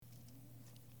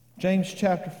James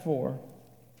chapter 4.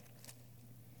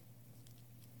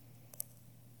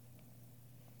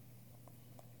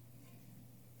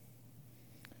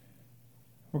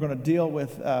 We're going to deal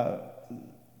with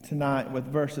tonight with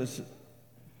verses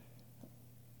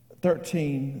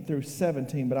 13 through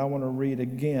 17, but I want to read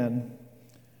again,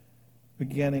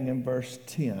 beginning in verse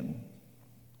 10.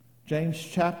 James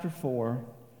chapter 4,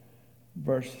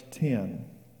 verse 10.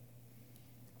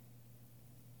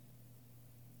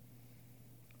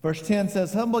 Verse 10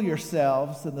 says, "Humble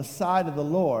yourselves in the sight of the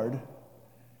Lord,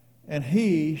 and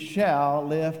he shall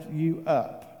lift you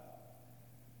up.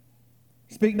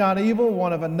 Speak not evil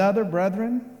one of another,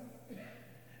 brethren.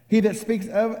 He that speaks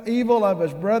evil of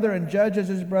his brother and judges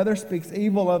his brother speaks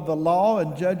evil of the law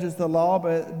and judges the law.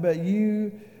 But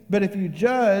if you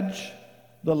judge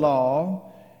the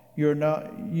law, you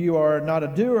are not a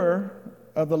doer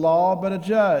of the law, but a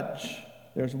judge.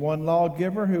 There's one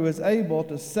lawgiver who is able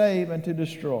to save and to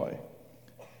destroy.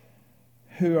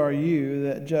 Who are you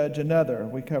that judge another?"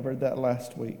 We covered that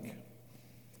last week.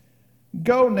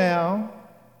 "Go now,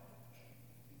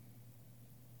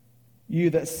 you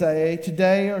that say,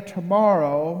 today or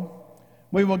tomorrow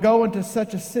we will go into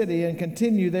such a city and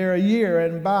continue there a year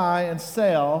and buy and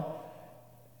sell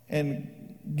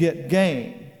and get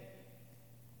gain.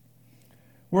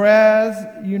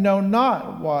 Whereas you know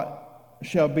not what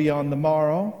shall be on the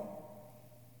morrow,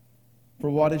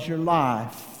 for what is your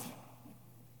life?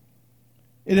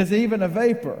 It is even a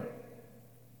vapor,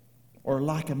 or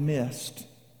like a mist,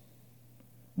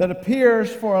 that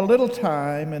appears for a little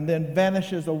time and then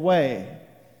vanishes away.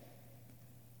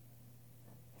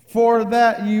 For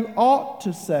that you ought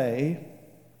to say,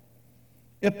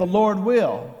 if the Lord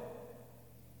will,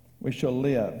 we shall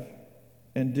live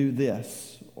and do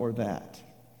this or that.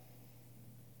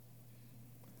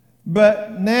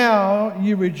 But now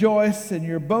you rejoice in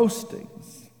your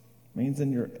boastings," means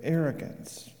in your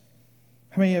arrogance.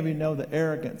 How many of you know that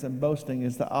arrogance and boasting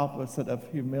is the opposite of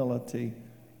humility?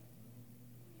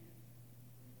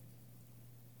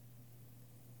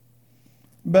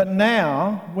 But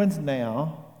now, when's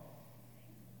now?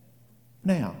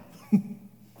 Now.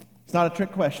 It's not a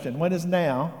trick question. When is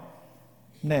now?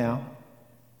 Now.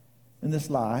 In this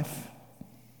life.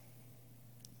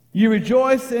 "You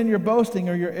rejoice in your boasting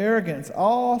or your arrogance.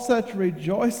 All such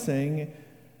rejoicing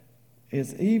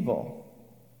is evil."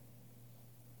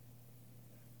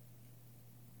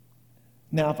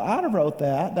 Now, if I'd have wrote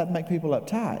that'd make people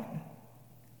uptight.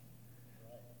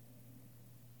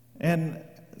 And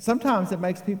sometimes it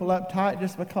makes people uptight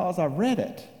just because I read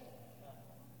it.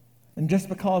 And just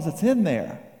because it's in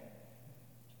there.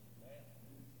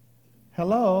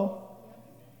 Hello?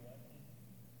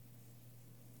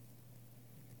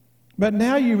 "But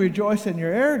now you rejoice in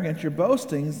your arrogance, your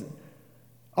boastings.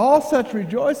 All such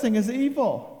rejoicing is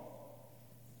evil."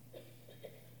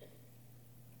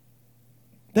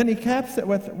 Then he caps it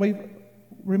with,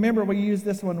 remember we used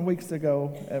this one weeks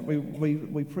ago.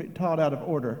 We taught out of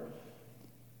order.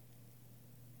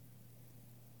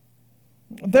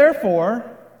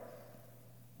 "Therefore,"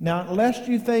 now lest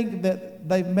you think that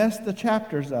they've messed the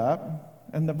chapters up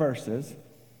and the verses.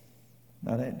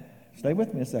 Now, stay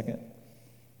with me a second,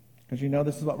 because you know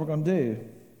this is what we're going to do.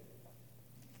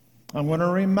 I'm going to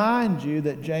remind you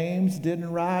that James didn't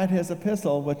write his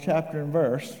epistle with chapter and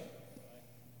verse.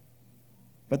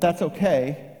 But that's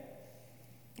okay,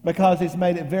 because he's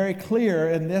made it very clear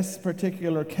in this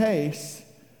particular case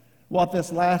what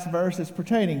this last verse is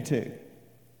pertaining to.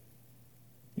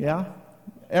 Yeah?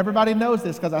 Everybody knows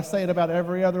this because I say it about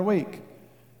every other week.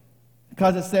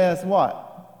 Because it says what?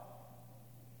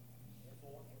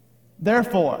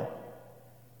 Therefore.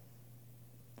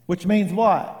 Which means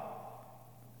what?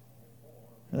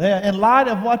 In light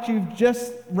of what you've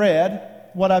just read,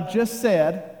 what I've just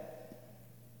said,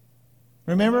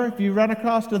 remember, if you run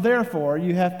across the therefore,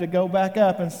 you have to go back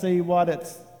up and see what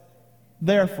it's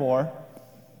there for.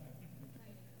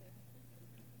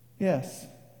 Yes.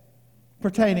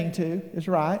 Pertaining to is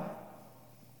right.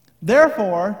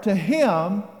 "Therefore, to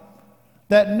him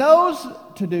that knows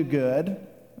to do good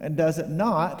and does it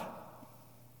not,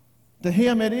 to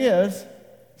him it is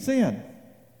sin."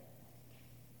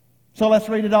 So let's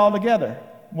read it all together.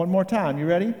 One more time. You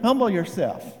ready? "Humble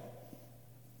yourself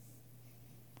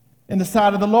in the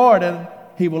sight of the Lord, and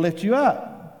he will lift you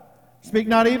up. Speak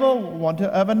not evil one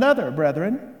of another,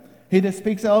 brethren. He that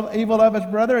speaks evil of his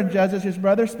brother and judges his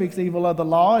brother speaks evil of the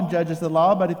law and judges the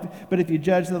law. But if you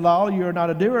judge the law, you are not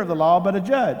a doer of the law, but a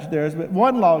judge. There is but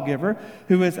one lawgiver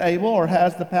who is able or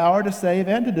has the power to save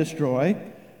and to destroy.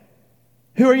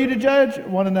 Who are you to judge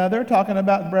one another?" Talking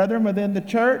about brethren within the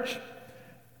church.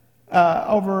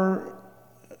 Over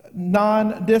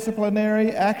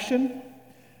non-disciplinary action.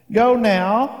 Go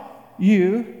now,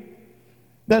 you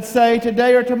that say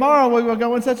today or tomorrow we will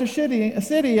go in such a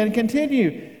city and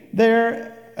continue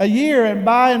there a year and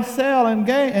buy and sell and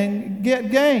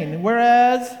get gain,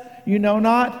 whereas you know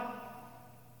not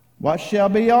what shall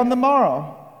be on the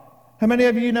morrow. How many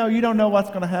of you know you don't know what's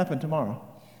going to happen tomorrow?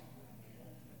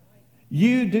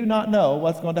 You do not know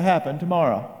what's going to happen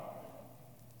tomorrow.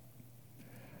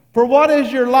 For what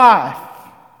is your life?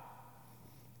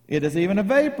 It is even a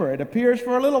vapor. It appears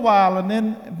for a little while and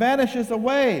then vanishes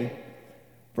away.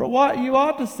 For what you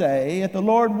ought to say, if the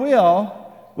Lord will,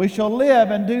 we shall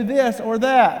live and do this or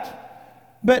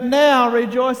that. But now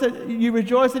you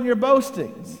rejoice in your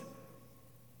boastings.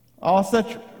 All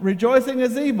such rejoicing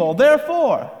is evil.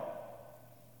 Therefore,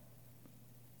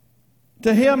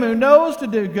 to him who knows to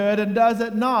do good and does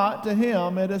it not, to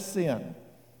him it is sin.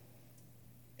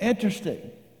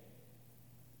 Interesting.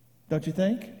 Don't you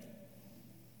think?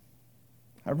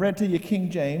 I read to you King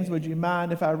James. Would you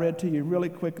mind if I read to you really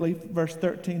quickly verse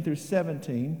 13 through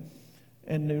 17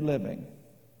 in New Living?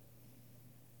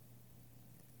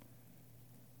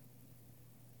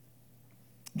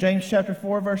 James chapter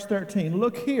 4, verse 13.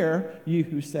 Look here, you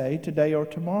who say, today or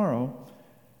tomorrow,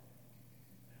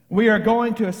 we are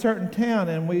going to a certain town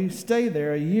and we stay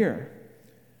there a year.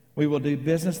 We will do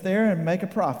business there and make a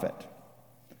profit.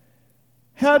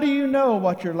 How do you know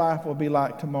what your life will be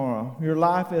like tomorrow? Your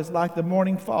life is like the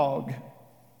morning fog.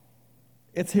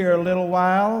 It's here a little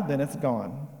while, then it's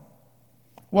gone.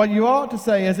 What you ought to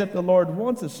say is, if the Lord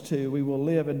wants us to, we will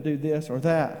live and do this or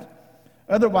that.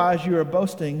 Otherwise, you are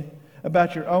boasting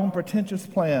about your own pretentious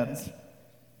plans,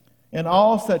 and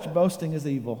all such boasting is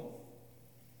evil.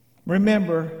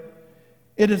 Remember,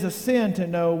 it is a sin to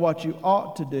know what you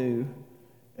ought to do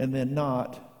and then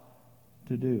not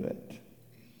to do it.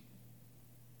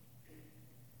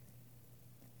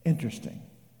 Interesting.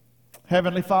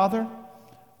 Heavenly Father,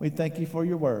 we thank you for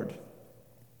your word.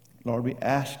 Lord, we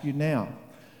ask you now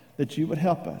that you would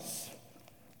help us,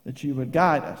 that you would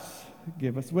guide us,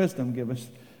 give us wisdom,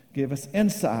 give us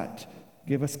insight,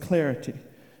 give us clarity,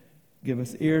 give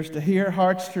us ears to hear,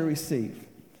 hearts to receive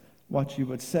what you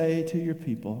would say to your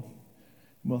people.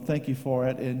 We'll thank you for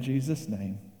it in Jesus'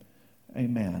 name.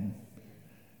 Amen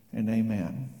and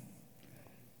amen.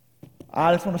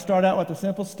 I just want to start out with a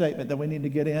simple statement that we need to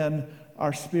get in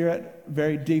our spirit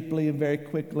very deeply and very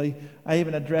quickly. I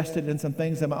even addressed it in some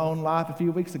things in my own life a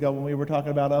few weeks ago when we were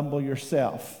talking about humble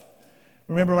yourself.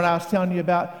 Remember when I was telling you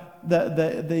about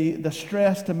the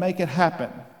stress to make it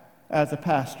happen as a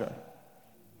pastor?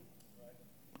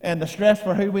 And the stress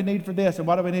for who we need for this and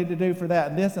what do we need to do for that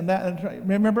and this and that. And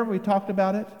remember we talked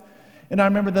about it? And I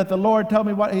remember that the Lord told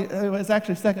me it was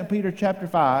actually 2 Peter chapter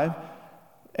 5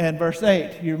 and verse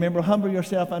 8. You remember, humble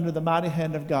yourself under the mighty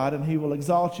hand of God and he will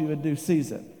exalt you in due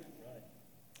season.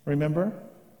 Remember?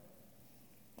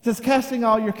 It says, casting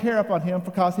all your care upon him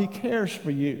because he cares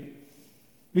for you.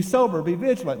 Be sober, be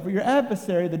vigilant, for your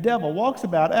adversary, the devil, walks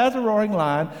about as a roaring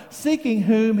lion, seeking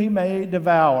whom he may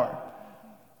devour.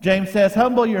 James says,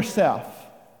 humble yourself,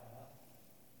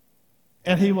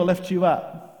 and he will lift you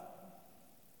up.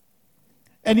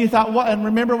 And you thought, what? And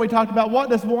remember we talked about, what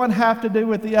does one have to do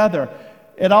with the other?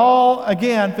 It all,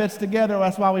 again, fits together.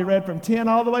 That's why we read from 10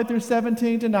 all the way through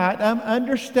 17 tonight. I'm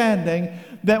understanding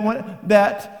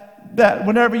that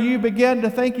whenever you begin to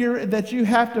think that you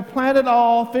have to plan it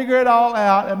all, figure it all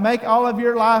out, and make all of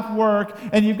your life work,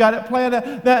 and you've got it planned out.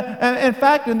 And in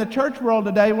fact, in the church world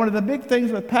today, one of the big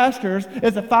things with pastors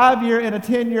is a 5-year and a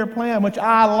 10-year plan, which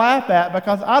I laugh at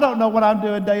because I don't know what I'm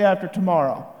doing day after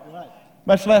tomorrow, right.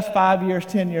 Much less 5 years,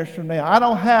 10 years from now. I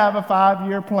don't have a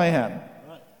 5-year plan.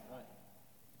 Right.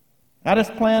 I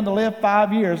just plan to live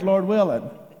 5 years, Lord willing.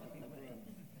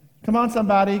 Come on,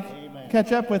 somebody. Amen.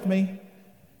 Catch up with me.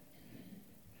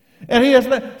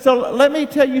 And so let me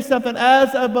tell you something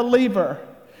as a believer,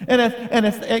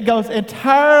 it goes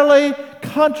entirely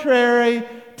contrary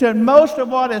to most of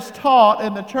what is taught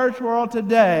in the church world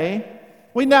today.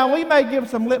 We may give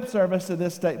some lip service to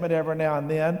this statement every now and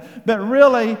then, but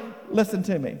really, listen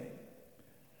to me.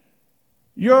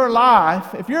 Your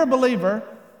life, if you're a believer,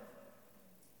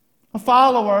 a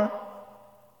follower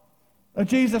of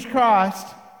Jesus Christ,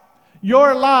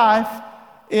 your life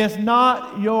is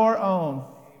not your own.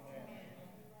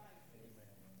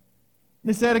 Let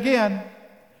me say it again.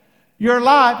 Your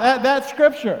life, that's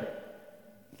scripture.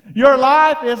 Your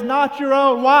life is not your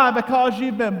own. Why? Because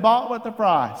you've been bought with a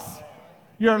price.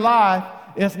 Your life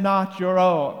is not your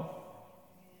own.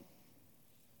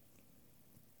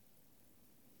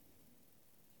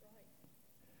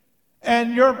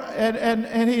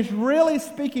 And he's really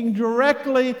speaking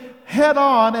directly head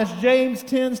on, as James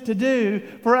tends to do,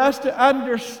 for us to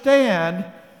understand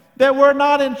that we're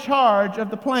not in charge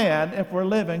of the plan if we're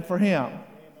living for him.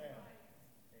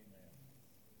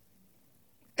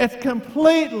 It's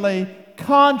completely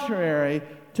contrary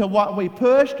to what we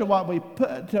push, to what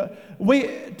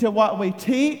we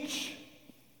teach,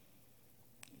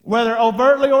 whether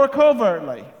overtly or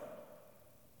covertly.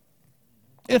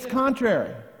 It's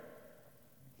contrary.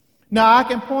 Now, I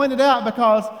can point it out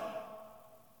because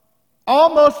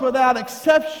almost without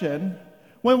exception,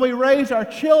 when we raise our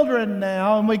children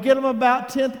now and we get them about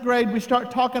 10th grade, we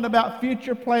start talking about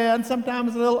future plans,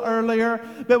 sometimes a little earlier,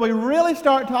 but we really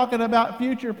start talking about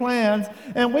future plans.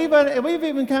 And we've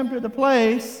even come to the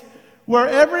place where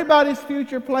everybody's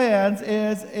future plans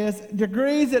is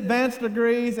degrees, advanced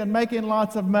degrees, and making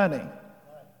lots of money.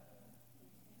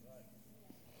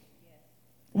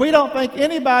 We don't think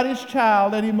anybody's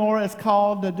child anymore is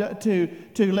called to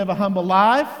live a humble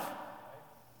life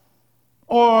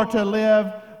or to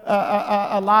live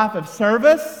a life of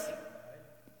service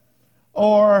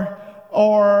or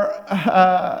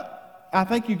I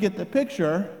think you get the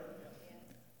picture.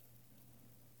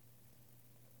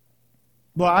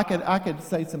 Well, I could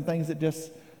say some things that just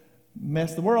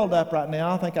mess the world up right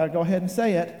now. I think I'll go ahead and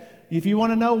say it. If you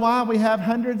want to know why we have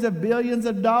hundreds of billions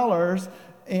of dollars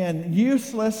in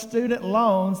useless student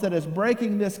loans that is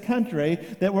breaking this country,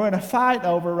 that we're in a fight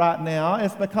over right now,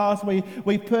 it's because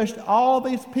we pushed all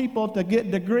these people to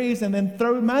get degrees and then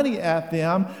threw money at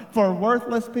them for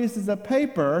worthless pieces of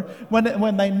paper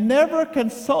when they never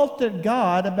consulted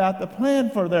God about the plan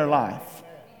for their life.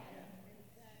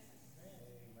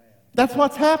 That's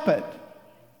what's happened.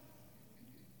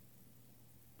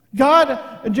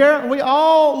 We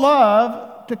all love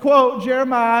to quote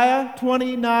Jeremiah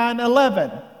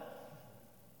 29:11.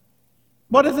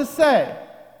 What does it say?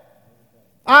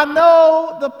 I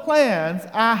know the plans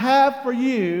I have for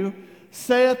you,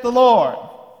 saith the Lord.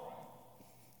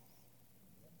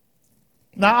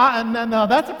 Now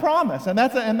that's a promise, and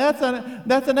that's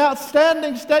an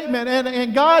outstanding statement.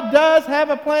 And God does have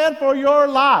a plan for your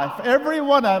life. Every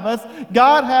one of us,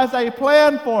 God has a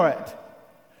plan for it.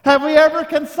 Have we ever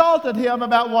consulted Him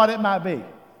about what it might be?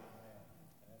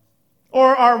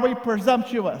 Or are we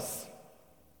presumptuous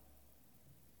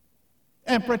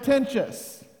and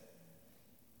pretentious?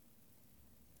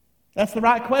 That's the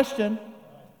right question.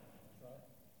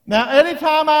 Now,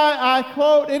 anytime I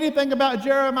quote anything about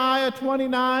Jeremiah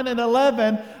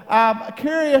 29:11, I'm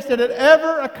curious, did it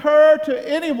ever occur to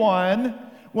anyone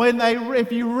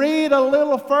if you read a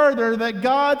little further, that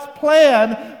God's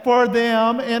plan for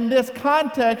them in this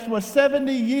context was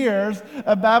 70 years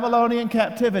of Babylonian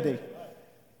captivity?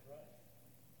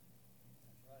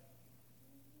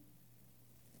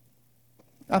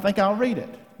 I think I'll read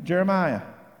it. Jeremiah.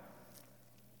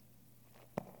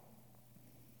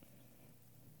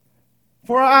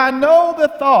 For I know the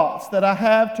thoughts that I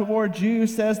have towards you,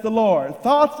 says the Lord,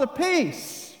 thoughts of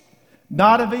peace,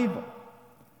 not of evil,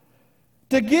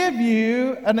 to give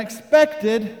you an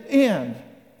expected end.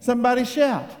 Somebody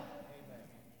shout.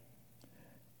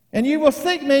 And you will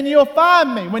seek me and you'll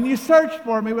find me when you search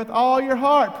for me with all your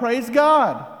heart. Praise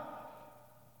God.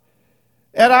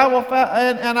 And I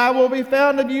will be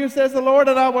found of you, says the Lord,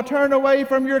 and I will turn away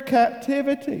from your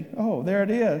captivity. Oh, there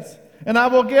it is. And I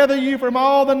will gather you from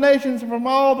all the nations, from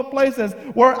all the places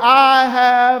where I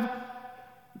have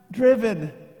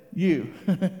driven you,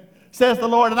 says the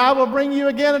Lord. And I will bring you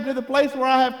again into the place where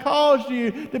I have caused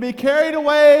you to be carried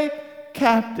away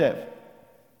captive.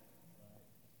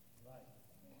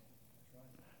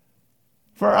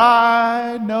 For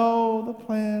I know the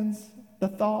plans, the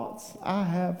thoughts I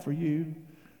have for you,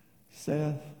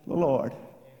 saith the Lord.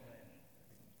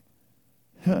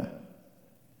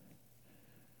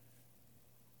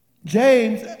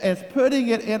 James is putting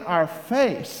it in our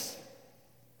face.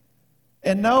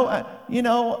 And I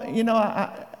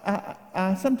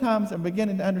sometimes am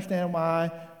beginning to understand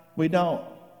why we don't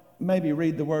maybe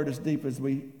read the Word as deep as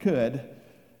we could,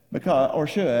 or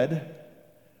should,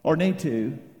 or need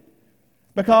to.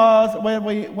 Because when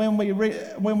we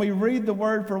read the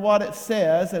Word for what it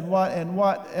says and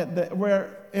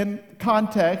we're in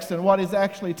context and what He's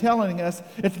actually telling us,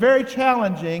 it's very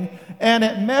challenging and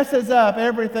it messes up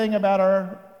everything about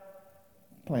our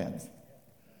plans.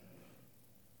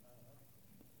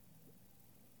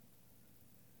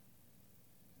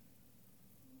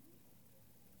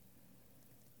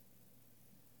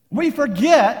 We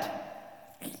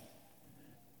forget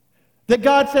that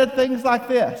God said things like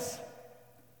this.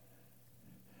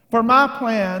 For my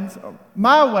plans,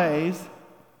 my ways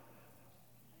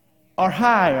are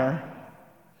higher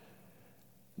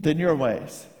than your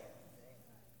ways.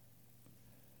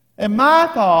 And my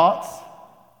thoughts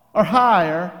are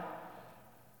higher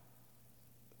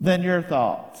than your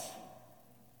thoughts.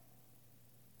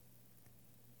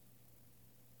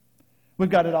 We've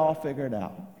got it all figured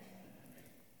out.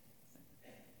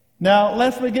 Now,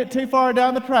 lest we get too far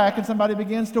down the track and somebody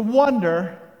begins to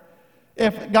wonder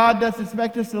if God doesn't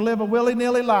expect us to live a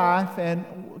willy-nilly life and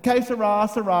que sera,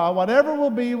 sera, whatever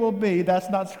will be, that's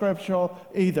not scriptural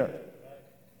either.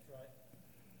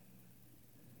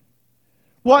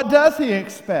 What does he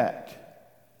expect?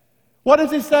 What does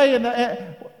he say in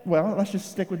the... Well, let's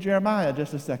just stick with Jeremiah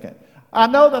just a second. I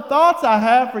know the thoughts I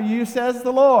have for you, says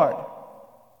the Lord.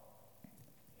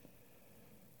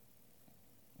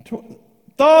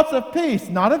 Thoughts of peace,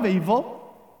 not of evil,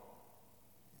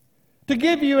 to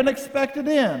give you an expected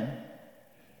end.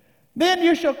 Then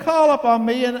you shall call upon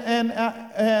me,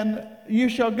 and you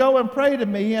shall go and pray to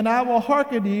me, and I will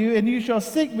hearken to you, and you shall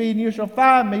seek me, and you shall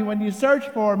find me when you search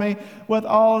for me with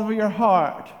all of your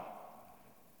heart.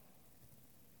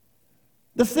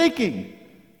 The seeking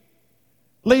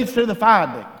leads to the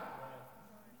finding.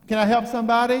 Can I help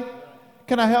somebody?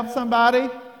 Can I help somebody?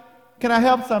 Can I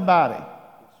help somebody?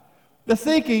 The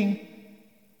seeking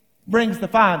brings the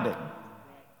finding.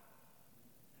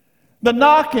 The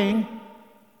knocking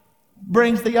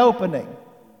brings the opening.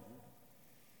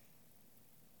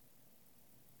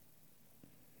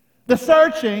 The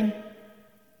searching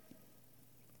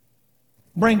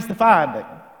brings the finding.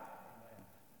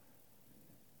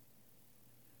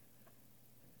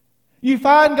 You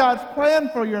find God's plan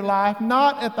for your life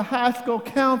not at the high school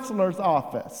counselor's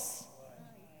office.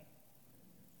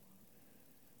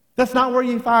 That's not where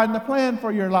you find the plan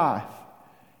for your life.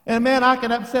 And man, I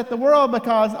can upset the world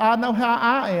because I know how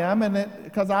I am, and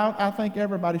because I think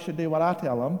everybody should do what I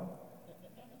tell them.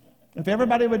 If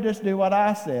everybody would just do what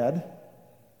I said,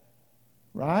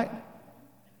 right?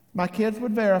 My kids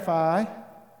would verify.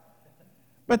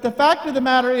 But the fact of the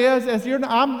matter is you're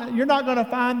not going to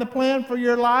find the plan for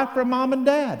your life from mom and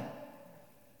dad.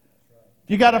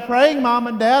 You got a praying mom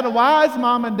and dad, a wise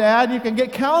mom and dad. You can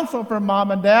get counsel from mom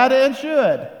and dad, and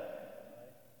should.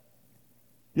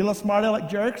 You little smart aleck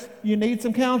jerks, you need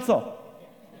some counsel.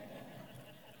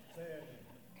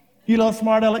 You little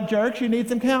smart aleck jerks, you need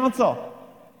some counsel.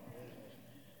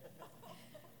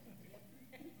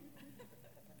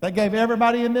 That gave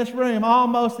everybody in this room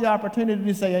almost the opportunity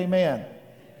to say amen.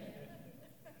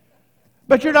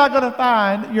 But you're not going to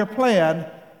find your plan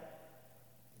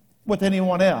with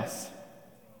anyone else.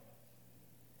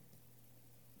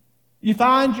 You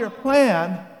find your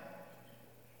plan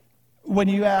when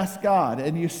you ask God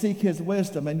and you seek His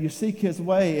wisdom and you seek His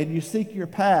way and you seek your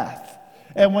path,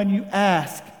 and when you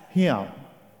ask Him.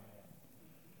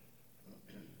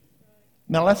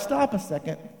 Now let's stop a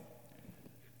second.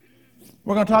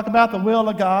 We're going to talk about the will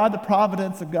of God, the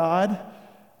providence of God,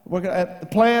 the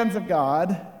plans of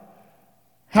God,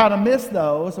 how to miss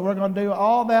those. So we're going to do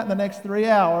all that in the next 3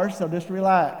 hours, so just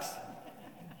relax.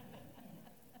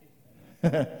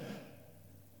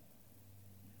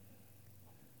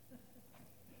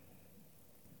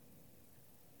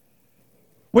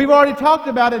 We've already talked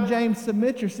about in James,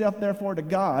 submit yourself therefore to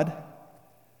God.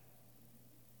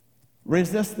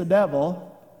 Resist the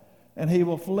devil, and he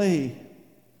will flee.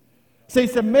 See,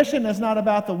 submission is not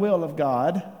about the will of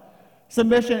God.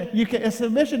 Submission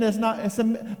is not.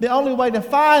 The only way to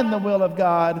find the will of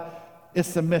God is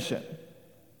submission.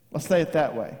 Let's say it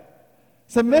that way.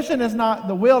 Submission is not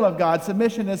the will of God.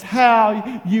 Submission is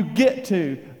how you get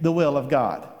to the will of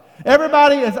God.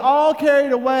 Everybody is all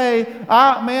carried away.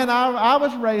 I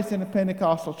was raised in a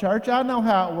Pentecostal church. I know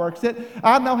how it works.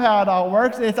 I know how it all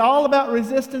works. It's all about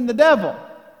resisting the devil.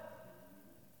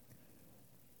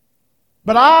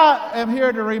 But I am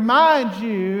here to remind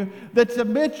you that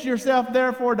submit yourself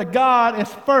therefore to God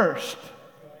is first.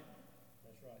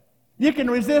 You can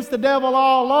resist the devil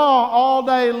all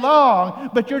day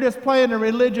long, but you're just playing a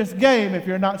religious game if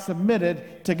you're not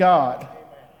submitted to God.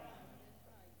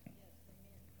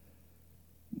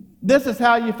 This is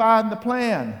how you find the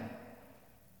plan.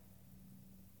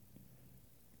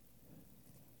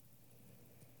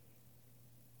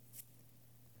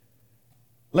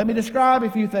 Let me describe a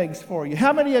few things for you.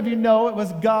 How many of you know it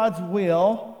was God's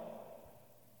will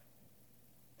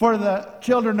for the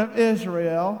children of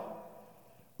Israel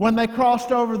when they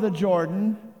crossed over the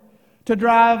Jordan to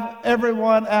drive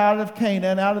everyone out of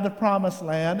Canaan, out of the promised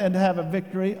land, and to have a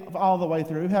victory all the way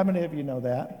through? How many of you know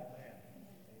that?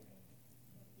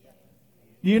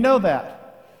 You know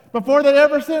that. Before they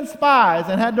ever sent spies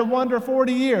and had to wander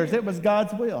 40 years, it was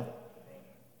God's will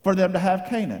for them to have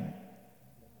Canaan.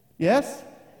 Yes?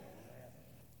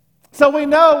 So we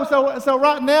know, so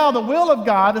right now the will of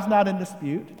God is not in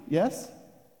dispute. Yes?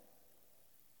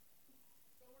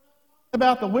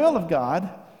 About the will of God.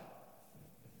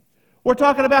 We're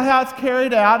talking about how it's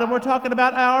carried out, and we're talking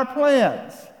about our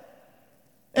plans.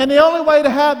 And the only way to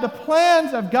have the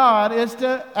plans of God is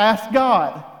to ask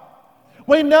God.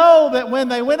 We know that when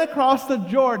they went across the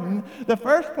Jordan, the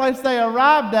first place they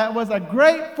arrived at was a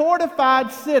great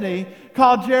fortified city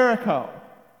called Jericho.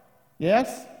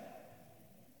 Yes?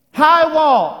 High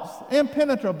walls,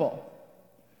 impenetrable.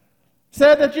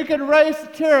 Said that you could race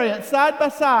chariots side by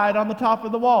side on the top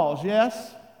of the walls.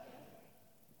 Yes?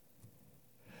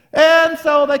 And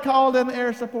so they called in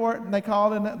air support, and they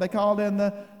called in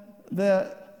the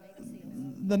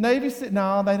Navy.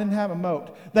 No, they didn't have a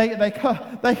moat. They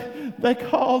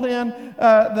called in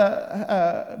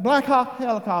the Black Hawk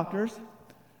helicopters,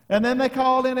 and then they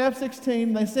called in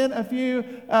F-16. They sent a few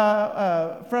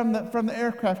from the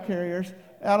aircraft carriers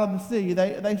out on the sea.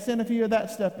 They sent a few of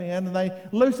that stuff in, and they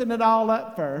loosened it all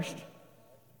up first.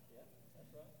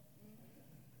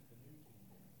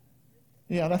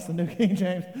 Yeah, that's the New King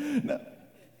James. No.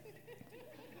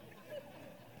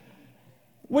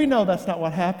 We know that's not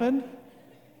what happened.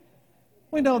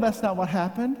 We know that's not what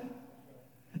happened.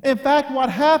 In fact, what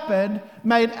happened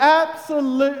made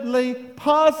absolutely,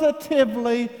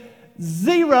 positively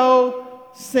zero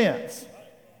sense.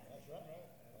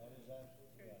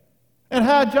 And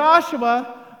had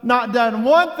Joshua not done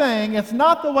one thing, it's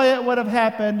not the way it would have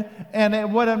happened, and it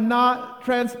would have not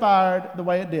transpired the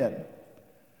way it did.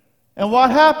 And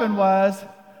what happened was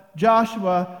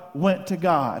Joshua went to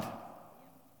God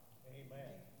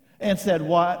and said,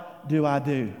 "What do I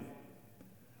do?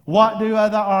 What do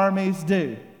other armies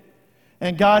do?"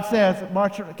 And God says,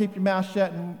 keep your mouth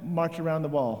shut and march around the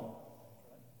wall.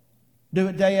 Do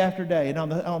it day after day. And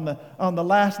on the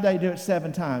last day, do it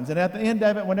 7 times. And at the end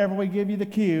of it, whenever we give you the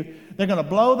cue, they're going to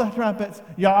blow the trumpets.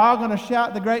 You're all going to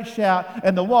shout the great shout,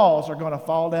 and the walls are going to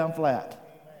fall down flat.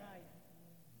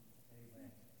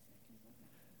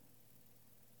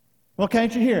 Well,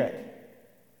 can't you hear it?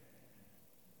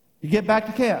 You get back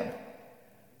to camp.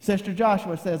 Sister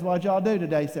Joshua says, "What did y'all do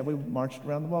today?" He said, "We marched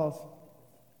around the walls."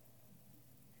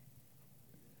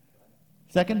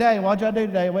 Second day, "What did y'all do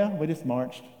today?" "Well, we just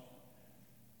marched."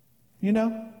 You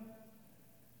know?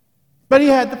 But he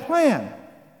had the plan.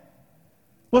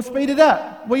 We'll speed it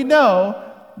up. We know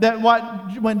that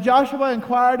when Joshua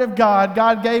inquired of God,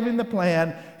 God gave him the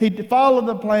plan. He followed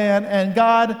the plan, and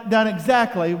God done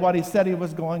exactly what he said he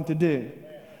was going to do.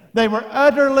 They were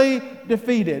utterly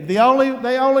defeated. The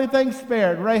only thing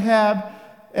spared, Rahab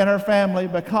and her family,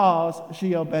 because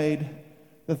she obeyed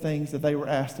the things that they were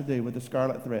asked to do with the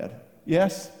scarlet thread.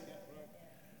 Yes?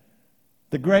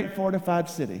 The great fortified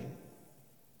city.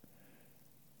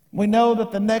 We know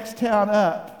that the next town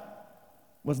up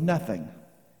was nothing.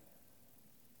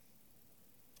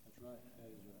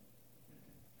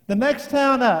 The next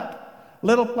town up,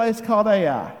 little place called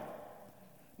Ai.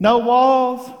 No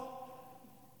walls,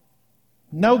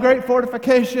 no great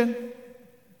fortification,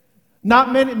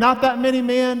 not that many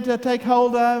men to take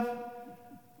hold of.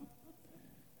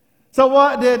 So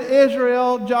what did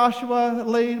Israel, Joshua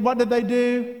lead? What did they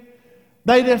do?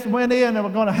 They just went in and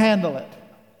were going to handle it.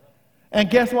 And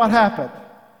guess what happened?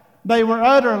 They were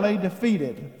utterly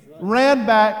defeated. Ran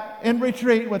back in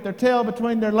retreat with their tail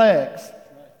between their legs.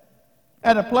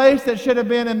 At a place that should have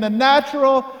been in the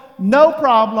natural, no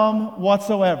problem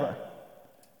whatsoever.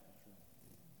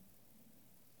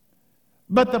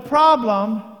 But the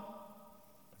problem,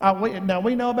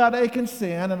 we know about Achan's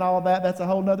sin and all of that. That's a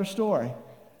whole other story.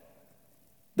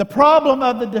 The problem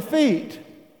of the defeat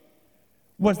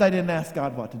was they didn't ask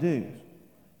God what to do.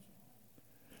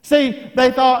 See,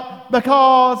 they thought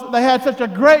because they had such a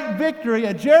great victory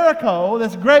at Jericho,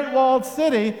 this great walled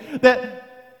city, that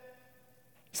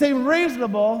seemed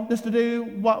reasonable just to do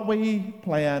what we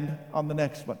planned on the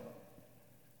next one.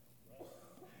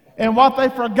 And what they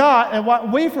forgot and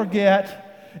what we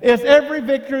forget is every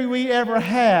victory we ever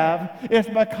have is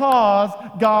because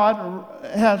God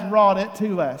has wrought it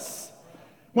to us.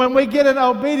 When we get in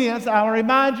obedience, I'll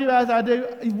remind you as I do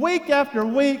week after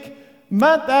week,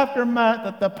 month after month,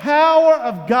 that the power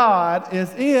of God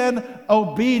is in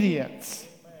obedience.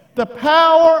 The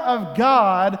power of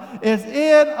God is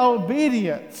in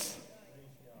obedience.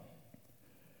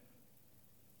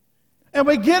 And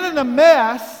we get in a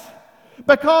mess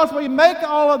because we make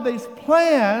all of these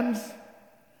plans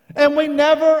and we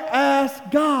never ask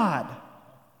God.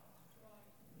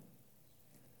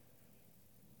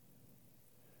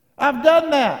 I've done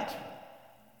that.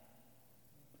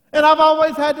 And I've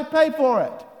always had to pay for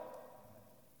it.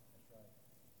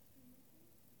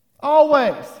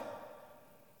 Always.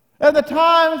 And the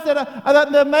times that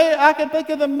I can think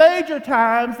of the major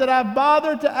times that I've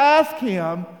bothered to ask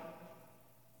him,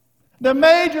 the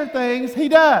major things he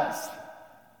does.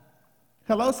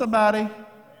 Hello, somebody.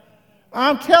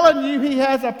 I'm telling you, he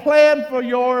has a plan for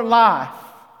your life.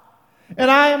 And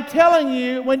I am telling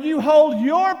you, when you hold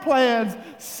your plans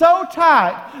so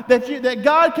tight that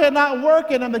God cannot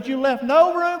work in them, that you left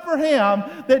no room for him,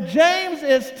 that James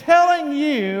is telling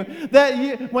you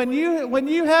that when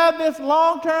you have this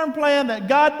long-term plan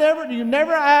that you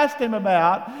never asked him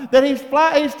about, that he's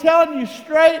telling you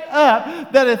straight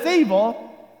up that it's evil.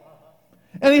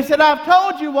 And he said, I've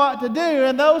told you what to do,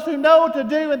 and those who know what to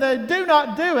do and they do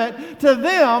not do it, to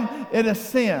them it is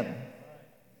sin.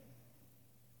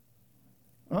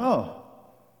 Oh.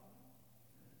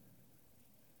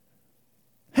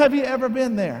 Have you ever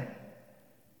been there?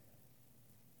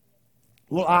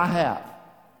 Well, I have.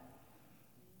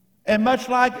 And much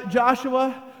like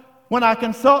Joshua, when I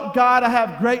consult God, I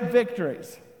have great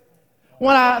victories.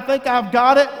 When I think I've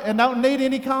got it and don't need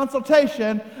any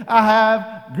consultation, I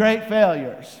have great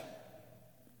failures.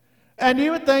 And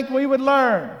you would think we would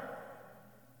learn.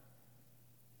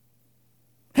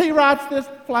 He writes this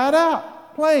flat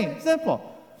out, plain, simple.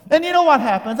 And you know what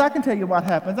happens? I can tell you what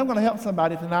happens. I'm going to help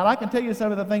somebody tonight. I can tell you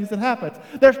some of the things that happen.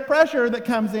 There's pressure that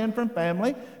comes in from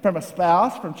family, from a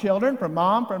spouse, from children, from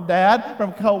mom, from dad,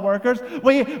 from co-workers.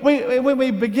 When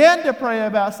we begin to pray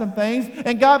about some things,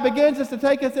 and God begins us to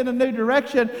take us in a new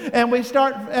direction, and we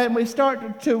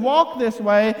start to walk this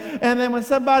way, and then when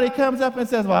somebody comes up and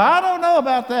says, well, I don't know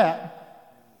about that.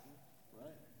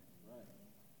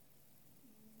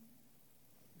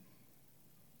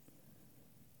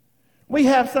 We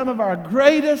have some of our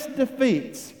greatest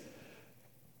defeats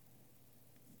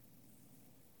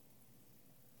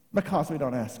because we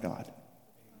don't ask God.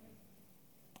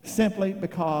 Simply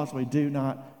because we do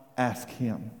not ask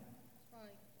him.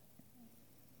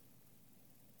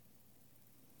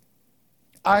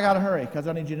 I got to hurry because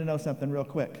I need you to know something real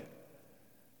quick.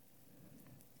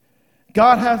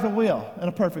 God has a will, and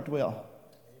a perfect will.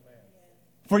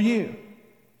 For you.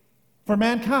 For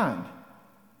mankind.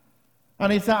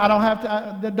 And he said,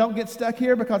 don't get stuck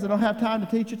here because I don't have time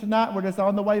to teach you tonight. We're just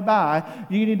on the way by.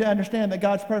 You need to understand that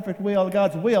God's perfect will,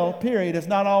 God's will, period, is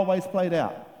not always played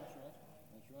out.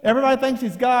 Everybody thinks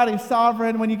he's God, he's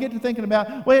sovereign. When you get to thinking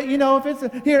about, well, you know, if it's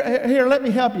here, let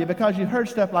me help you because you've heard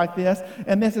stuff like this,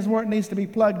 and this is where it needs to be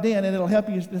plugged in, and it'll help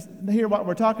you just hear what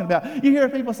we're talking about. You hear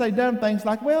people say dumb things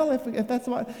like, well, if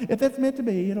that's meant to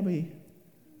be, it'll be.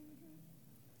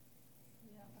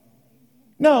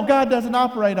 No, God doesn't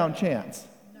operate on chance.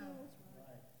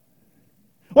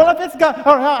 Well, if it's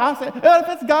if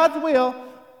it's God's will,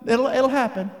 it'll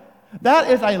happen. That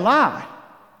is a lie.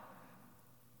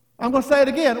 I'm going to say it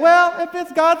again. Well, if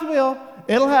it's God's will,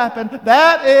 it'll happen.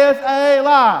 That is a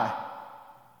lie.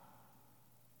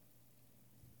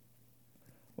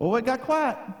 Well, it got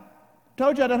quiet.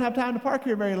 Told you I don't have time to park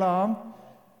here very long.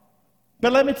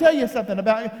 But let me tell you something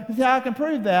about how I can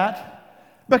prove that.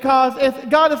 Because if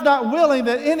God is not willing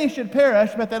that any should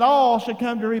perish, but that all should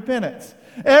come to repentance.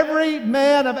 Every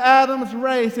man of Adam's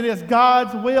race, it is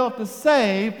God's will to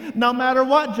save, no matter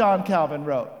what John Calvin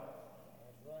wrote.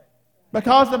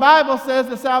 Because the Bible says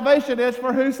that salvation is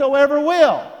for whosoever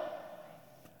will.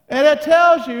 And it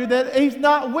tells you that he's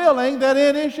not willing that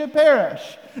any should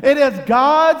perish. It is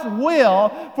God's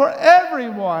will for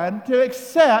everyone to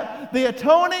accept the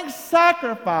atoning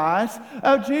sacrifice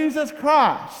of Jesus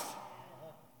Christ.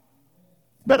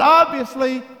 But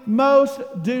obviously, most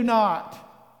do not.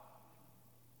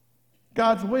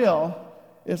 God's will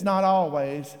is not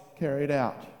always carried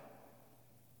out.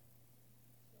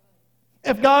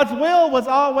 If God's will was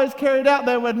always carried out,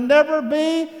 there would never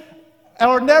be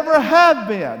or never have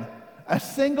been a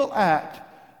single act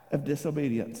of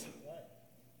disobedience.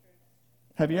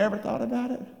 Have you ever thought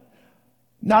about it?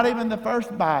 Not even the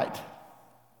first bite.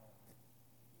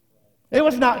 It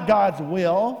was not God's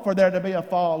will for there to be a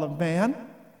fall of man.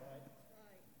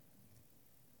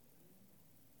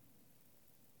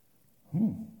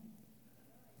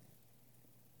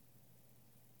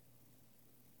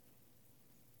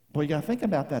 Well, you got to think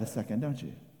about that a second, don't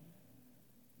you?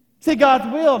 See,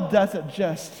 God's will doesn't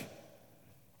just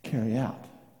carry out.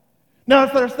 Now,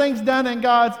 if there's things done in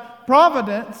God's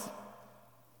providence,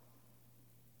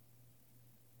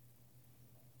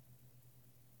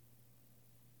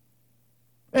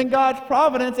 in God's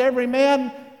providence, every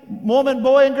man, woman,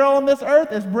 boy, and girl on this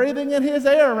earth is breathing in his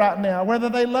air right now, whether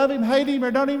they love him, hate him,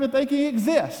 or don't even think he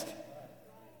exists.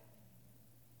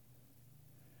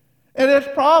 In His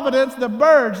providence, the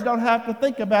birds don't have to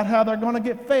think about how they're going to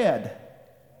get fed.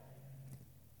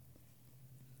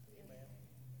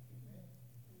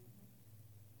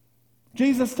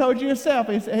 Jesus told you himself.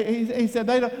 He said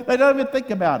they don't even think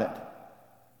about it.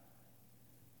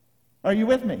 Are you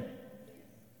with me?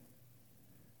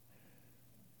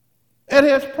 In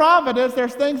his providence,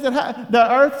 there's things that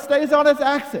the earth stays on its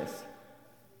axis.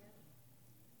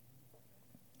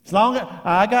 As long as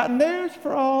I got news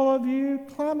for all of you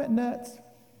climate nuts.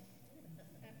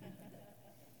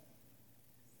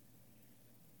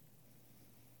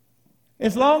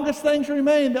 As long as things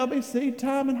remain, there'll be seed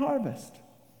time and harvest.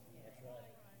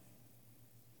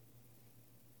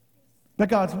 But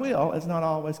God's will is not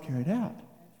always carried out.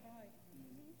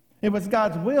 It was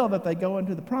God's will that they go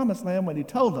into the promised land when he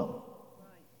told them.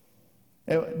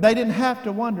 They didn't have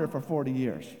to wander for 40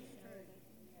 years.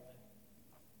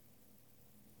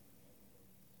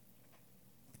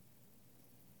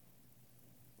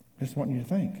 Just want you to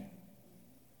think.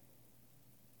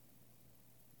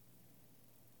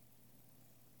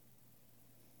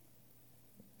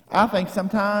 I think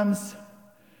sometimes,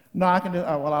 no, I can do,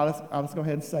 I'll just go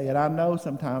ahead and say it. I know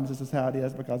sometimes this is how it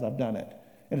is because I've done it.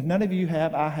 And if none of you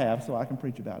have, I have, so I can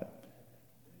preach about it.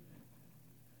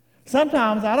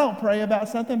 Sometimes I don't pray about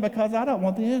something because I don't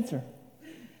want the answer.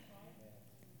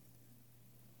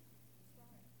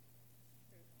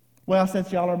 Well,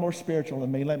 since y'all are more spiritual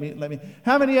than me, let me.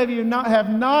 How many of you have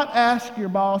not asked your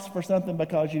boss for something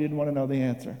because you didn't want to know the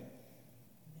answer?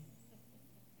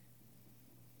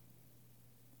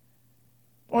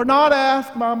 Or not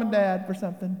ask mom and dad for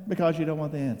something because you don't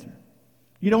want the answer?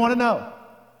 You don't want to know.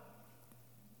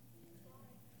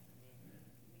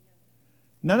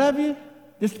 None of you?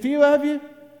 Just a few of you?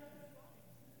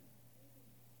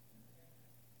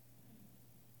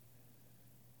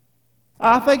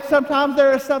 I think sometimes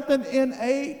there is something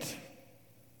innate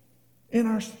in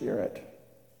our spirit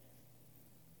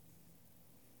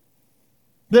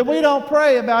that we don't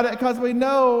pray about it because we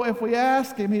know if we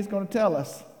ask him, he's going to tell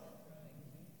us.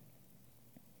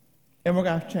 And we're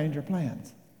going to change our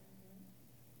plans.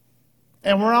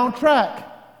 And we're on track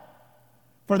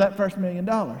for that first $1 million.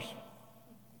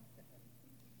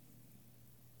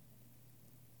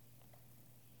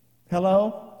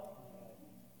 Hello?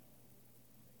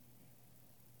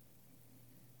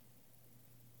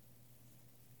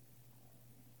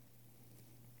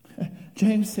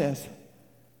 James says,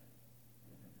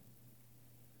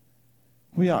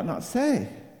 we ought not say,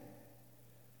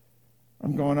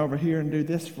 I'm going over here and do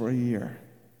this for a year.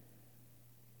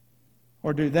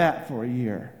 Or do that for a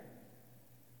year.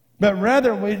 But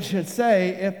rather we should say,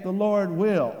 if the Lord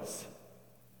wills,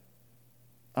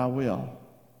 I will.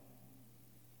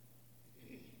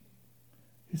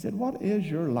 He said, what is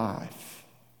your life?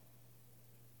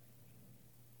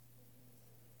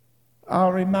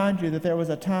 I'll remind you that there was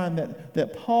a time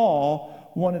that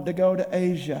Paul wanted to go to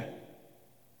Asia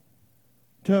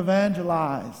to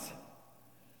evangelize.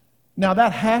 Now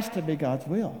that has to be God's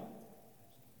will.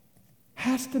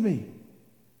 Has to be.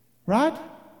 Right?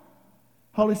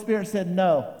 Holy Spirit said,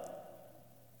 no.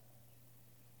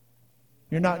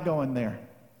 You're not going there.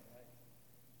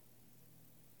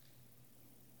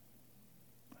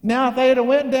 Now, if they had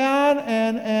went down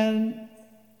and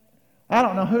I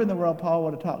don't know who in the world Paul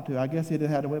would have talked to. I guess he'd have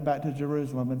had to went back to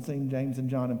Jerusalem and seen James and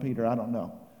John and Peter. I don't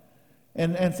know.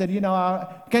 And said,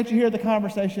 can't you hear the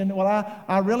conversation? Well,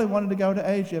 I really wanted to go to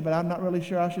Asia, but I'm not really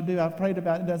sure I should do. I've prayed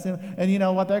about it. And you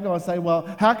know what they're going to say? Well,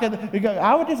 how can you go?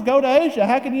 I would just go to Asia.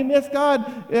 How can you miss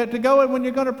God to go when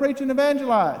you're going to preach and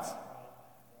evangelize?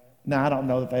 Now, I don't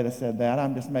know that they'd have said that.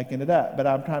 I'm just making it up, but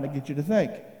I'm trying to get you to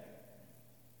think.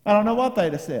 I don't know what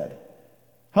they'd have said.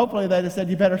 Hopefully they'd have said,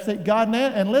 you better seek God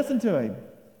and listen to him.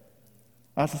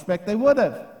 I suspect they would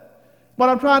have. What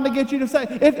I'm trying to get you to say,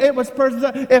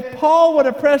 if Paul would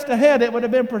have pressed ahead, it would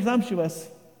have been presumptuous.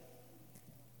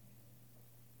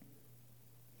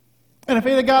 And if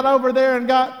he'd have got over there and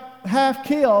got half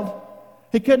killed,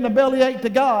 he couldn't have bellyached to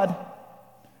God.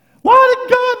 Why did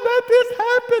God let this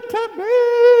happen to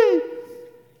me?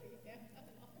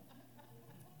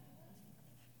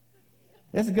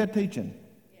 It's a good teaching.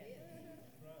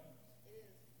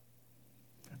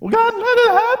 Well, God let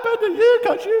it happen to you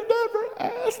because you never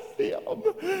asked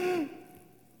him.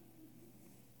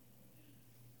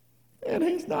 And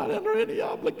he's not under any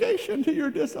obligation to your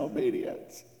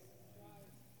disobedience.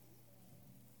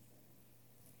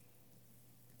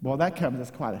 Well, that comes as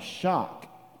quite a shock.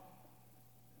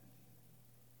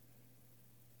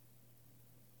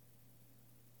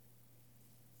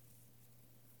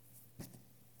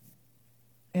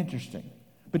 Interesting.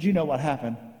 But you know what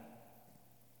happened?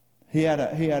 He had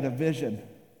a vision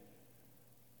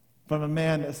from a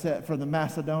man that said, from the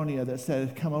Macedonia, that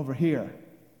said, come over here.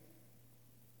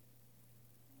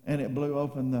 And it blew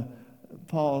open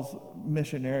Paul's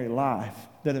missionary life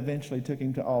that eventually took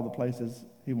him to all the places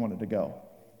he wanted to go.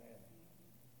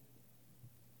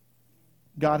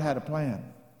 God had a plan.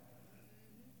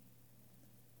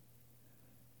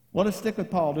 Well, let's stick with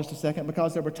Paul just a second,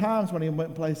 because there were times when he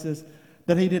went places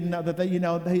that he didn't know,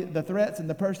 that the threats and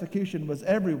the persecution was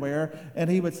everywhere, and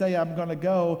he would say, I'm going to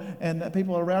go, and the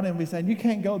people around him would be saying, you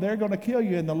can't go, they're going to kill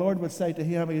you, and the Lord would say to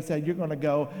him, he'd say, you're going to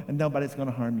go, and nobody's going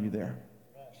to harm you there.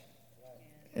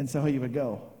 And so he would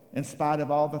go, in spite of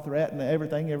all the threat and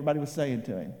everything everybody was saying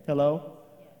to him. Hello?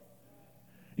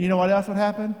 You know what else would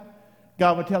happen?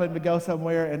 God would tell him to go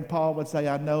somewhere, and Paul would say,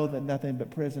 I know that nothing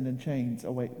but prison and chains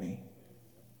await me.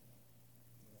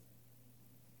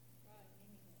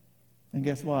 And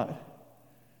guess what?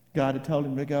 God had told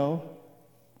him to go.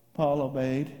 Paul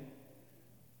obeyed.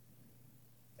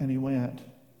 And he went.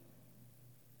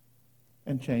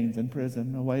 And chains and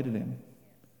prison awaited him.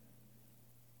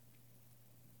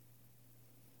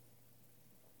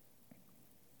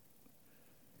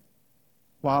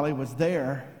 While he was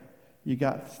there, you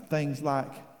got things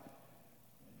like,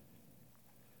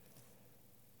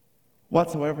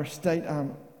 whatsoever state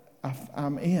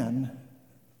I'm in,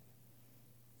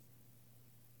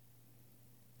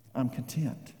 I'm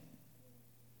content.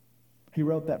 He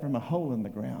wrote that from a hole in the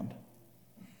ground.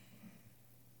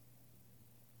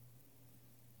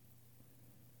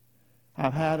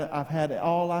 I've had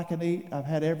all I can eat, I've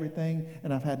had everything,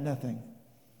 and I've had nothing.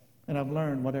 And I've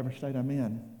learned, whatever state I'm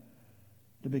in,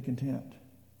 to be content.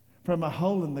 From a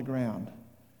hole in the ground,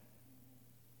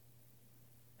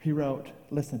 he wrote,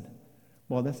 listen,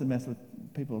 boy, this is a mess with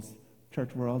people's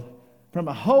church world. From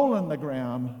a hole in the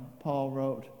ground, Paul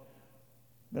wrote,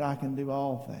 but I can do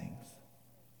all things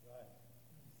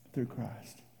through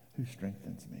Christ who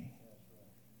strengthens me.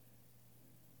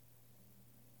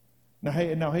 Now,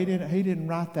 he didn't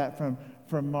write that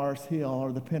from Mars Hill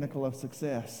or the pinnacle of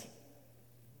success.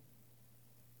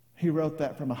 He wrote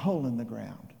that from a hole in the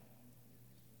ground.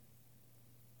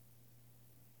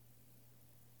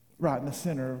 Right in the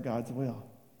center of God's will.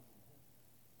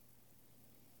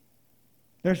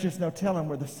 There's just no telling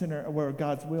where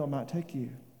God's will might take you.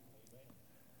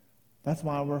 That's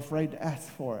why we're afraid to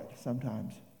ask for it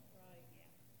sometimes.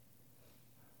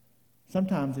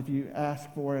 Sometimes if you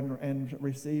ask for and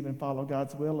receive and follow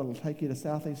God's will, it'll take you to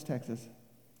Southeast Texas.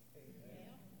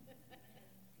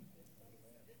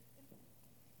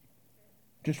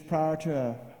 Just prior to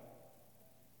a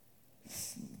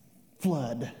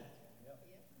flood.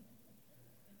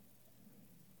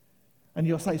 And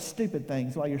you'll say stupid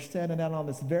things while you're standing out on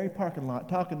this very parking lot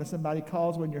talking to somebody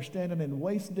calls when you're standing in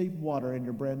waist-deep water in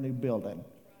your brand new building.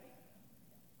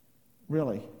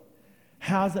 Really?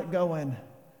 How's it going?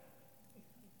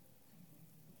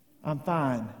 I'm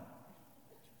fine.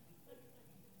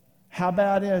 How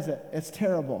bad is it? It's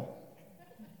terrible.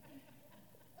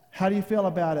 How do you feel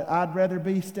about it? I'd rather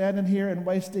be standing here in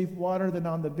waist-deep water than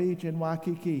on the beach in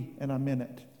Waikiki, and I'm in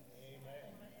it.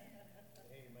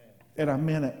 And I'm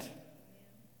in it.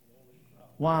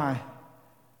 Why?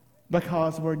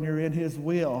 Because when you're in His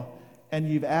will and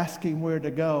you've asked Him where to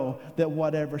go, that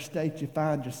whatever state you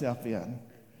find yourself in,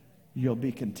 you'll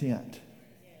be content.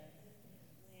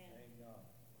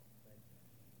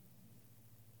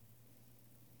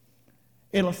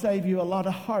 It'll save you a lot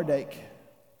of heartache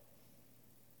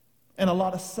and a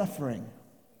lot of suffering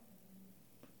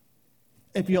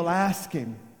if you'll ask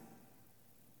Him.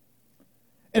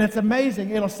 And it's amazing.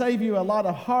 It'll save you a lot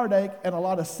of heartache and a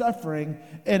lot of suffering,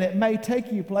 and it may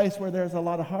take you a place where there's a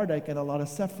lot of heartache and a lot of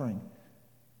suffering.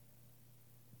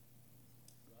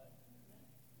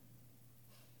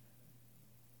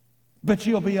 But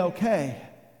you'll be okay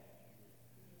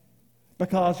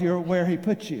because you're where He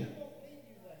put you.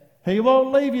 He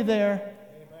won't leave you there.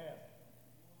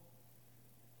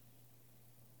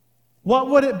 What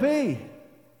would it be?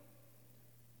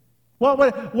 What would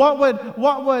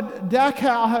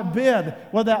Dachau have been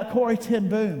without Corrie ten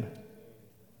Boom?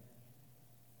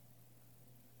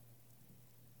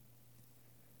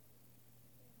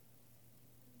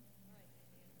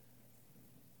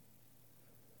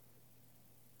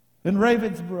 In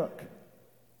Ravensbrück,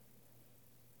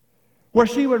 where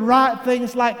she would write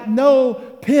things like, no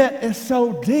pit is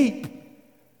so deep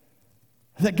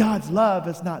that God's love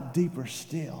is not deeper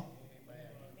still.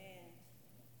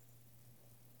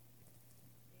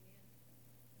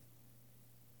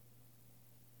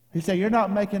 He said, you're not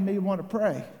making me want to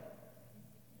pray.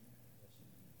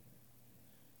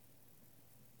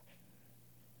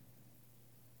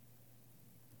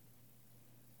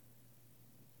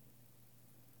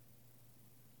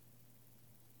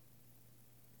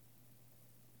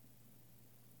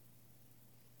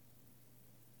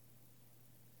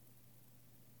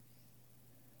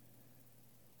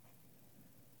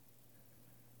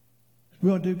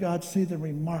 We'll do, God, see the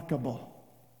remarkable,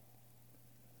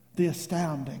 the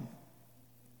astounding,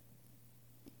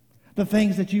 the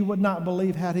things that you would not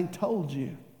believe had He told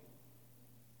you.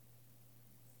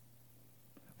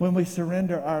 When we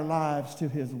surrender our lives to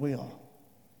His will.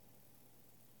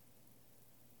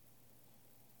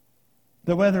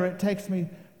 That whether it takes me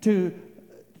to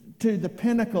the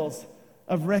pinnacles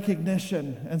of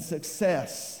recognition and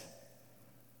success,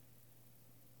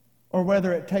 or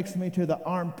whether it takes me to the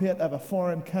armpit of a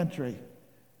foreign country,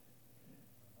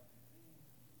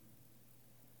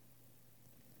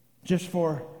 just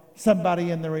for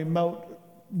somebody in the remote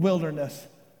wilderness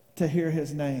to hear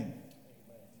His name.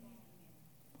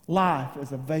 Life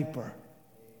is a vapor,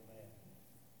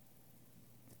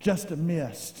 just a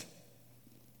mist.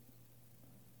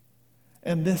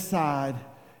 And this side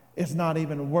is not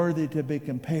even worthy to be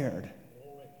compared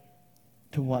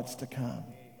to what's to come.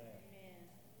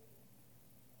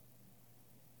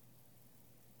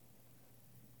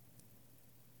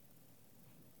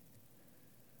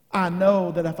 I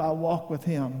know that if I walk with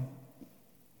Him,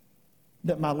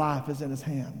 that my life is in His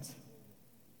hands.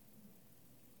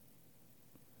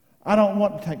 I don't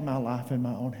want to take my life in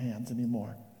my own hands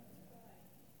anymore.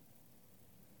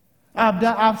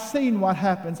 I've seen what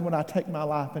happens when I take my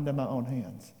life into my own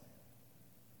hands.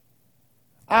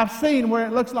 I've seen where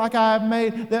it looks like I have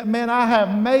made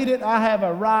it, I have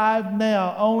arrived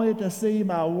now, only to see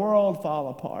my world fall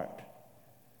apart.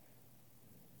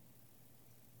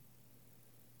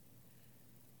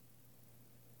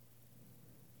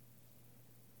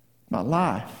 My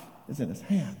life is in His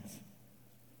hands.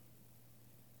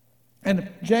 And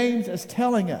James is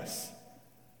telling us,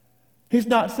 He's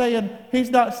not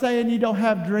saying you don't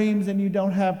have dreams and you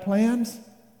don't have plans.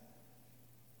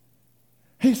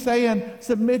 He's saying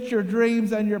submit your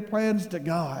dreams and your plans to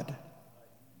God.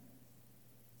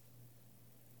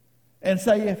 And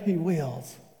say if He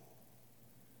wills.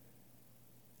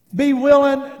 Be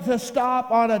willing to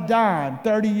stop on a dime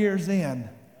 30 years in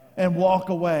and walk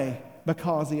away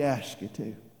because He asks you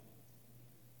to.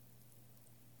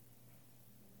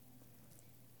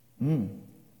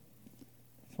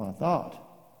 That's what I thought.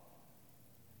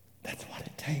 That's what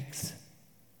it takes.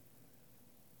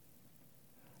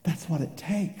 That's what it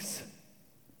takes.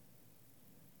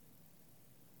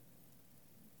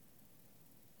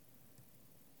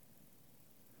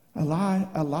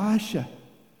 Elisha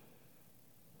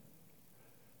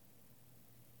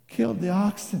killed the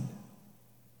oxen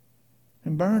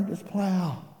and burned his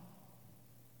plow.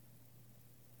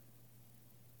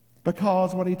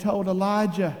 Because what he told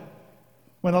Elijah,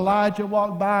 when Elijah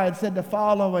walked by and said to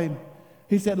follow him,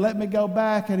 he said, let me go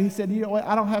back. And he said, you know what?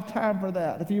 I don't have time for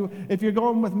that. If you're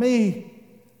going with me.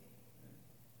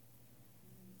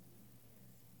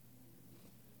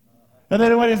 And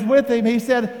then when he's with him, he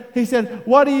said,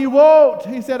 what do you want?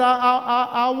 He said,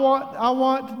 I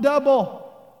want double.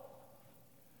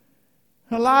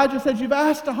 Elijah said, you've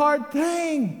asked a hard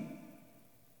thing.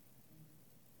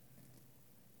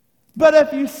 But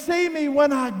if you see me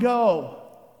when I go.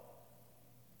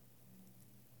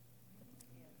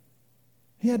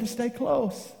 He had to stay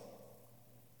close.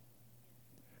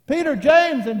 Peter,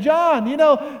 James, and John,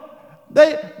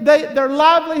 their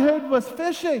livelihood was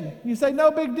fishing. You say, no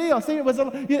big deal. See,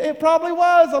 it probably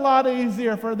was a lot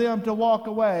easier for them to walk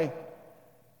away.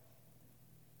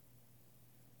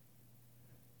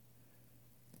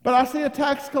 But I see a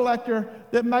tax collector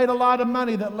that made a lot of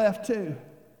money that left too.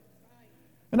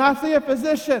 And I see a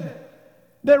physician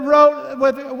that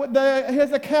wrote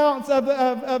his accounts of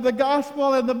the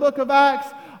gospel and the book of Acts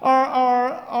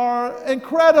are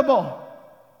incredible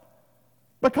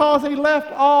because he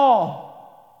left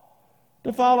all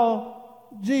to follow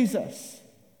Jesus.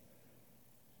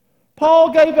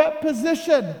 Paul gave up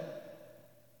position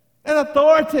and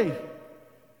authority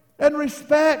and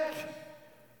respect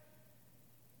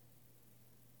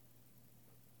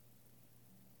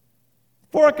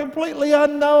for a completely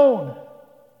unknown.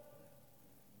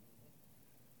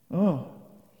 Oh,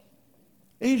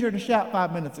 easier to shout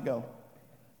 5 minutes ago.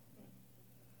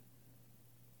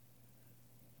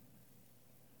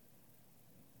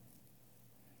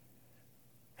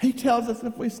 He tells us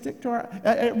if we stick to our,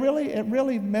 it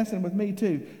really messing with me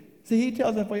too. See, he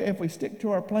tells us if we stick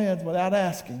to our plans without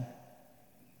asking,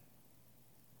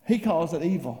 he calls it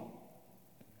evil.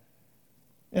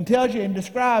 And tells you and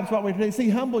describes what we do. See,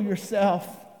 humble yourself.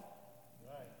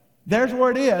 There's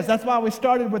where it is. That's why we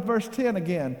started with verse 10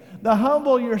 again. The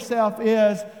humble yourself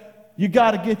is you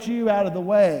got to get you out of the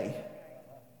way.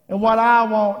 And what I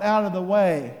want out of the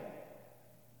way.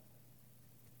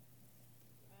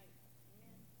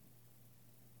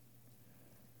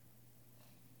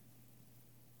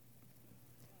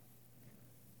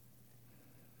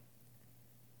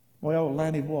 Well, old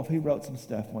Lanny Wolf, he wrote some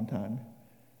stuff one time.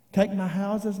 Take my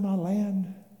houses, my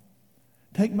land.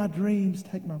 Take my dreams,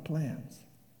 take my plans.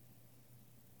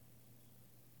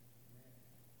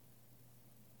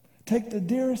 Take the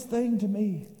dearest thing to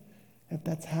me, if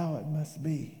that's how it must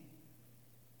be.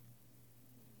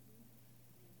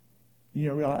 You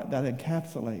know, realize that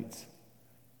encapsulates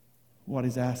what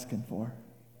he's asking for.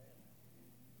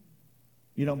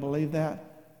 You don't believe that?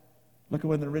 Look at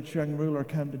when the rich young ruler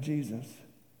came to Jesus.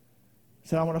 He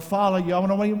said, I want to follow you. I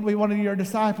want to be one of your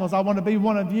disciples. I want to be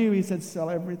one of you. He said, sell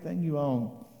everything you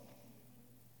own.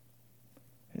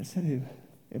 He said,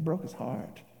 it broke his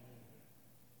heart.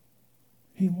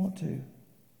 He didn't want to.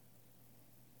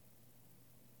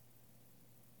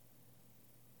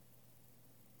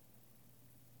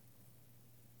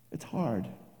 It's hard.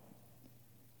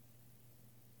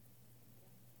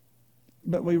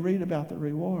 But we read about the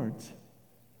rewards.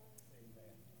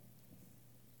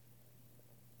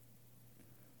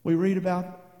 We read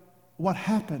about what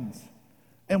happens,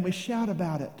 and we shout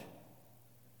about it,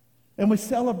 and we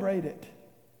celebrate it.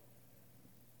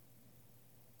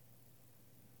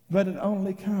 But it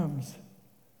only comes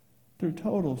through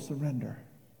total surrender.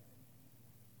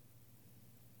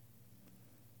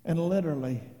 And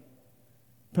literally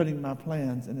putting my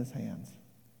plans in his hands.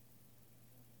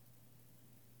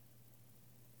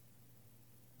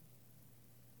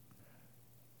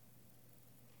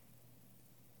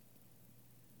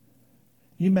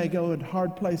 You may go in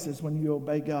hard places when you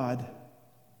obey God,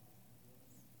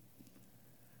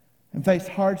 and face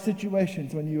hard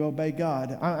situations when you obey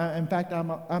God. In fact,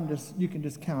 you can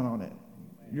just count on it.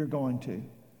 You're going to.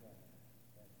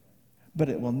 But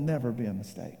it will never be a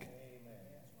mistake.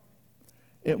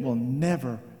 It will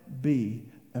never be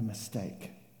a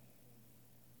mistake.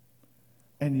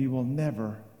 And you will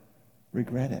never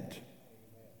regret it.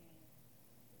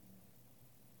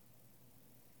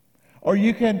 Or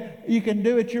you can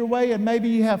do it your way, and maybe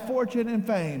you have fortune and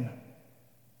fame.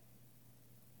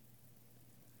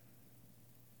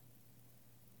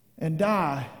 And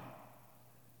die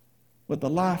with a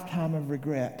lifetime of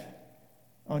regret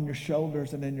on your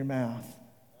shoulders and in your mouth.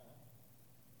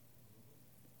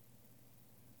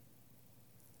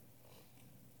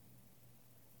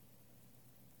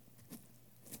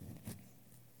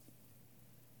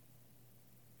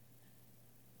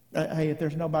 Hey, if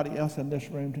there's nobody else in this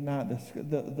room tonight,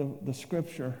 the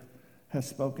Scripture has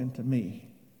spoken to me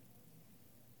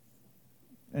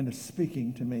and is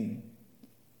speaking to me.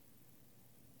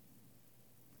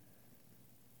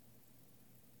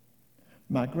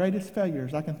 My greatest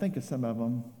failures, I can think of some of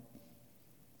them,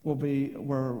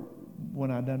 were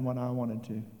when I done what I wanted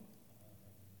to.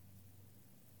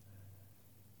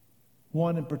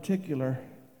 One in particular,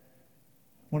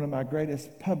 one of my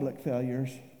greatest public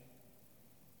failures,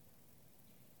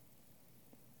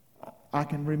 I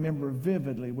can remember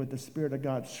vividly with the Spirit of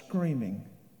God screaming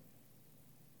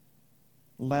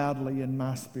loudly in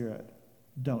my spirit,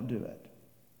 don't do it.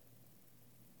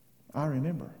 I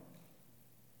remember.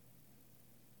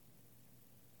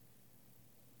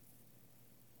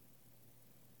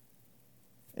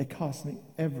 It cost me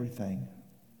everything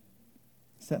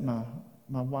except my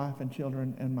wife and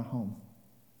children and my home.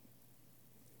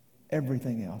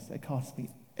 Everything else. It cost me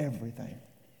everything.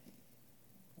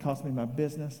 It cost me my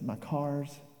business, my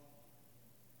cars,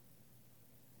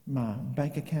 my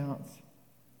bank accounts,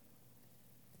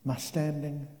 my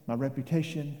standing, my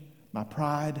reputation, my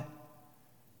pride.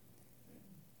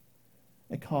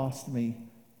 It cost me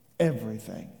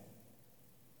everything.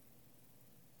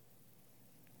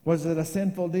 Was it a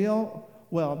sinful deal?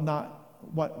 Well, not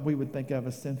what we would think of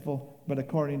as sinful, but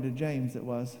according to James it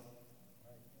was.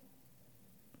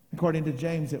 According to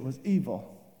James it was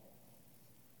evil.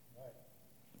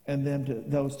 And then to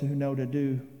those who know to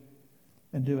do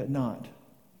and do it not.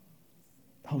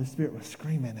 The Holy Spirit was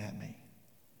screaming at me.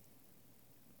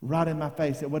 Right in my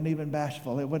face. It wasn't even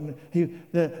bashful. It wasn't.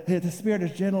 The Spirit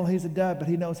is gentle. He's a dove, but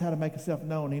he knows how to make himself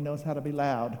known. He knows how to be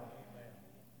loud.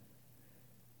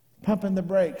 Pumping the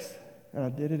brakes. And I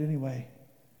did it anyway.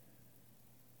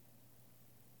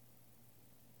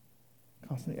 It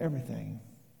cost me everything.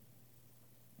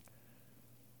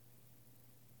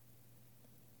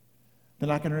 Then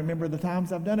I can remember the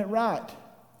times I've done it right.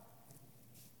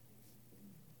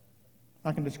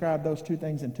 I can describe those two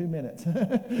things in 2 minutes.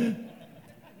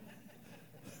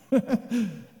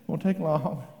 Won't take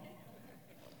long.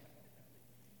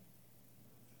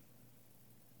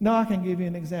 No, I can give you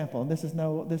an example. And it's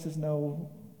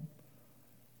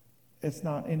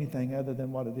not anything other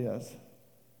than what it is.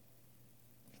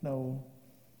 It's no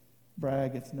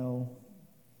brag, it's no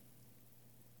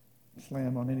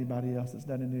slam on anybody else that's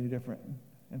done it any different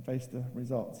and face the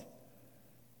results.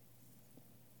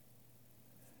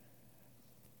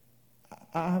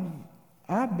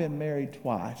 I've been married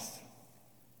twice.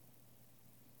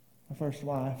 My first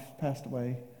wife passed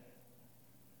away.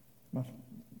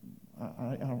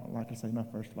 I don't like to say my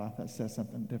first wife. That says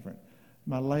something different.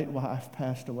 My late wife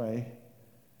passed away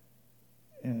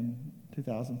in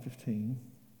 2015.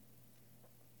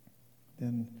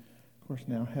 Then, of course,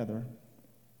 now Heather.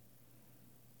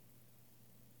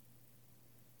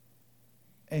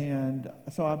 And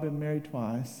so I've been married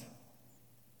twice.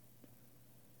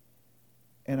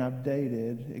 And I've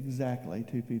dated exactly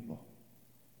 2 people.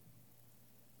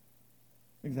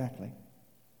 Exactly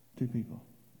 2 people.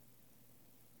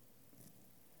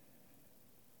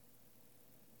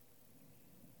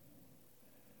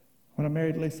 When I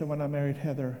married Lisa, when I married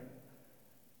Heather,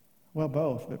 well,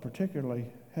 both, but particularly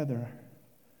Heather,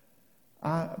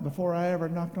 before I ever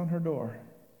knocked on her door,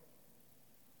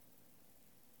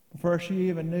 before she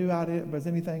even knew I was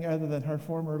anything other than her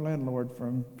former landlord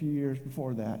from a few years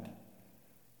before that,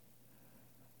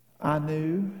 I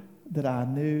knew that I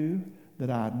knew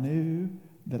that I knew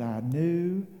that I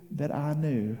knew that I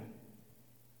knew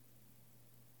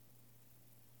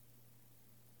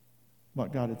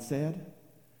what God had said,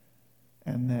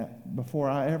 and that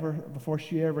before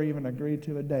she ever even agreed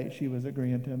to a date, she was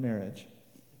agreeing to a marriage.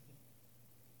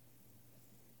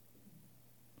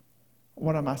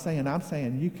 What am I saying? I'm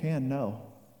saying you can know.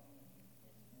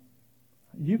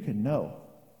 You can know.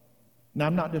 Now,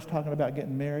 I'm not just talking about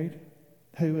getting married,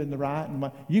 who in the right, and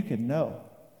what. You can know.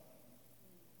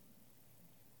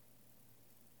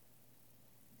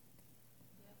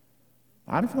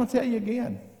 I'm just going to tell you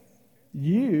again.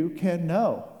 You can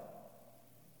know.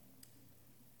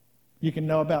 You can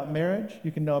know about marriage.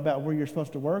 You can know about where you're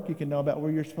supposed to work. You can know about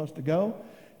where you're supposed to go.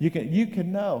 You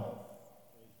can know.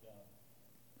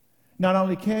 Not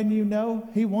only can you know,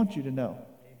 He wants you to know.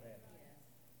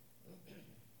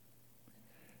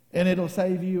 And it'll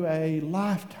save you a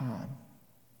lifetime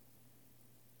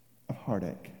of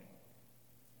heartache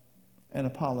and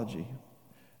apology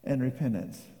and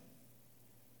repentance.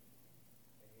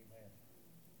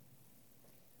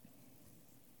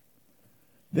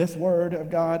 This Word of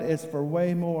God is for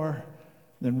way more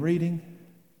than reading.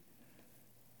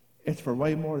 It's for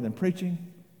way more than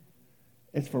preaching.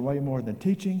 It's for way more than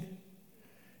teaching.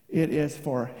 It is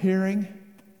for hearing.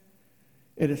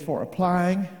 It is for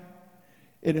applying.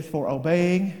 It is for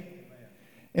obeying.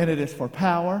 And it is for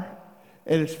power.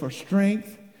 It is for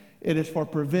strength. It is for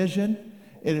provision.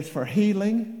 It is for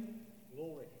healing.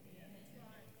 Glory.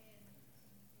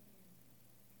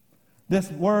 This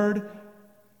Word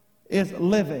is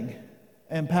living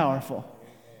and powerful.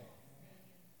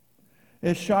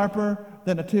 It's sharper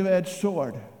than a two-edged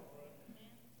sword.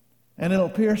 And it'll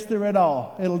pierce through it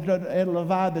all. It'll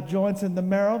divide the joints and the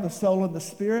marrow, the soul and the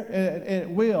spirit.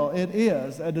 It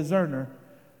is a discerner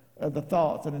of the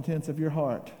thoughts and intents of your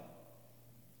heart.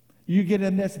 You get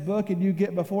in this book and you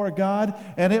get before God,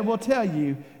 and it will tell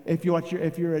you if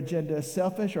your agenda is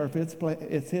selfish or if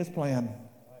it's His plan.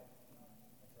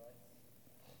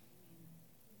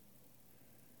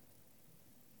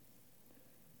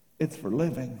 It's for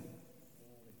living.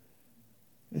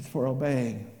 It's for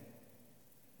obeying.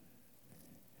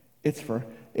 It'll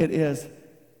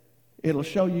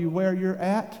show you where you're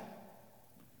at.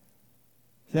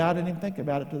 See, I didn't even think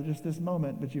about it till just this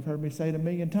moment, but you've heard me say it a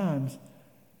million times.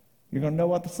 You're going to know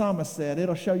what the psalmist said.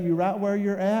 It'll show you right where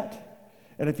you're at.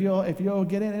 And if you'll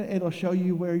get in it, it'll show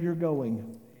you where you're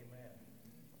going.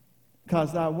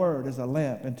 Because thy word is a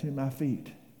lamp unto my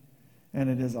feet,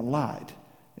 and it is a light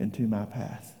into my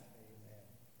path.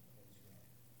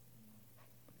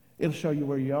 It'll show you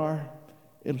where you are.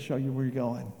 It'll show you where you're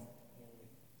going.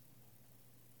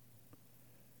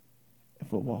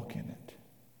 If we'll walk in it.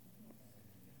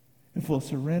 If we'll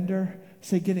surrender.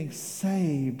 See, getting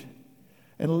saved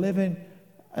and living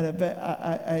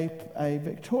a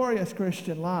victorious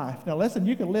Christian life. Now listen,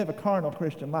 you can live a carnal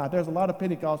Christian life. There's a lot of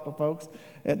Pentecostal folks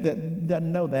that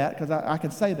doesn't know that, because I can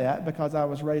say that because I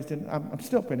was raised I'm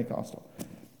still Pentecostal.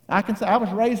 I can say I was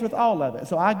raised with all of it.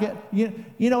 So I get,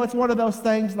 it's one of those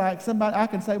things like I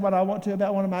can say what I want to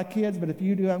about one of my kids, but if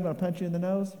you do, I'm going to punch you in the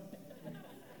nose.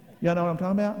 Y'all know what I'm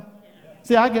talking about?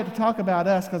 See, I get to talk about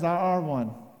us because I are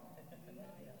one.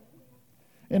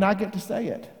 And I get to say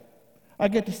it. I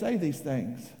get to say these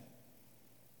things.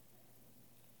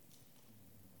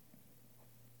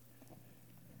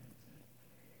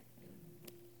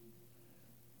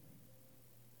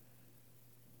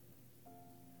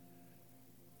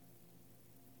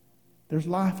 There's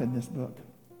life in this book.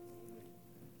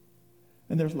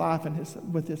 And there's life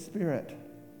with His Spirit.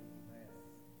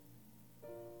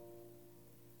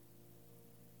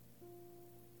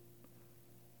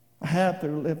 I have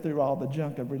lived through all the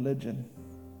junk of religion.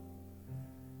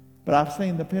 But I've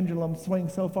seen the pendulum swing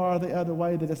so far the other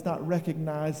way that it's not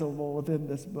recognizable within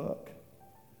this book.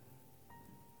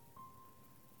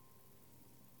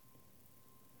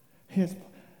 His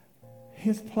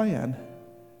plan,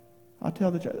 I'll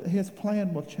tell the church, his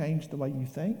plan will change the way you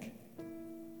think.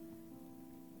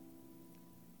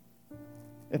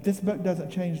 If this book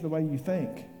doesn't change the way you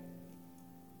think,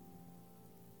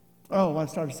 I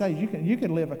started to say, you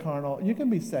can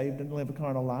be saved and live a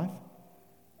carnal life.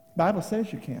 The Bible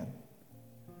says you can.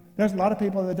 There's a lot of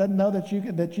people that doesn't know that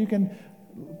you can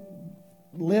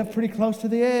live pretty close to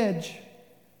the edge.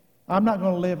 I'm not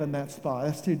going to live in that spot.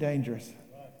 That's too dangerous.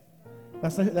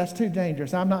 That's too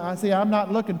dangerous. I'm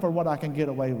not looking for what I can get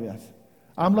away with.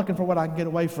 I'm looking for what I can get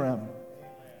away from.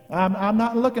 I'm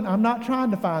not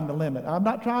trying to find the limit. I'm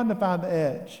not trying to find the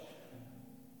edge.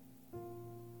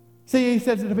 See, he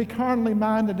says that to be carnally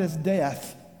minded is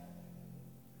death.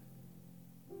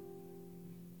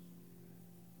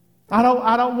 I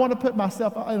don't want to put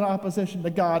myself in opposition to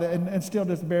God and still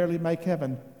just barely make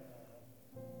heaven.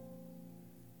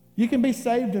 You can be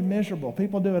saved and miserable.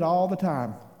 People do it all the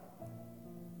time.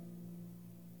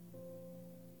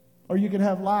 Or you can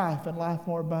have life and life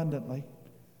more abundantly.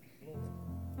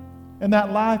 And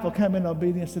that life will come in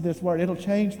obedience to this word. It'll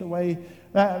change the way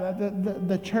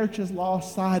the church has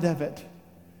lost sight of it.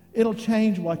 It'll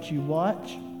change what you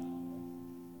watch.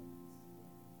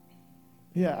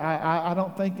 Yeah, I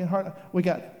don't think in heart. We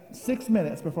got 6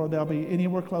 minutes before they'll be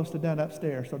anywhere close to done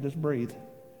upstairs, so just breathe.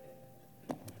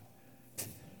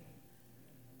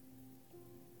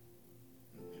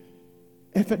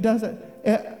 If it doesn't,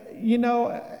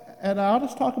 and I'll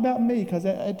just talk about me because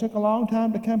it took a long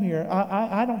time to come here.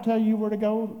 I don't tell you where to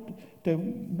go, to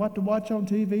what to watch on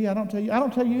TV. I don't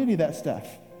tell you any of that stuff.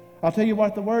 I'll tell you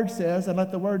what the Word says and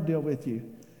let the Word deal with you.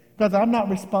 Because I'm not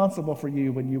responsible for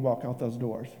you when you walk out those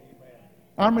doors.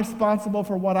 I'm responsible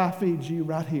for what I feed you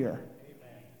right here.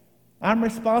 You're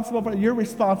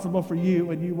responsible for you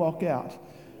when you walk out.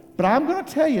 But I'm going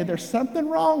to tell you, there's something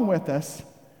wrong with us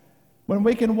when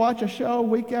we can watch a show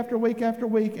week after week after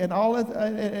week, and all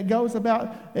it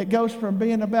goes from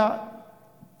being about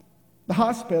the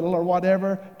hospital or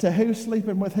whatever to who's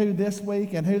sleeping with who this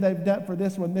week and who they've done for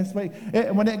this one this week.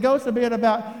 When it goes to being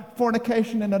about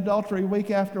fornication and adultery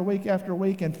week after week after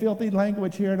week and filthy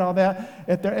language here and all that,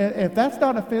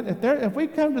 if we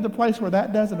come to the place where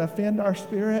that doesn't offend our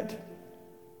spirit.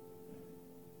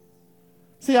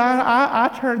 See,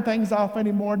 I turn things off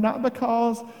anymore, not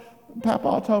because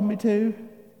Papa told me to,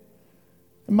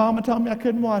 and Mama told me I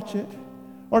couldn't watch it,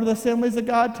 or the Assemblies of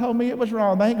God told me it was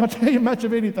wrong. They ain't going to tell you much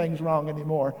of anything's wrong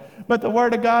anymore. But the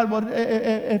Word of God,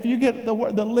 if you get the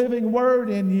living Word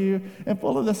in you and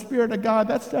full of the Spirit of God,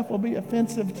 that stuff will be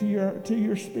offensive to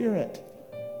your spirit.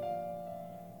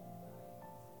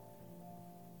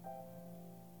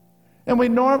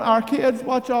 And our kids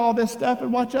watch all this stuff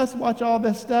and watch us watch all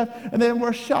this stuff, and then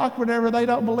we're shocked whenever they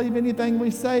don't believe anything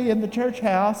we say in the church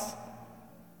house.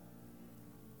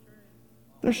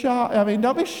 They're shocked.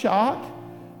 Don't be shocked.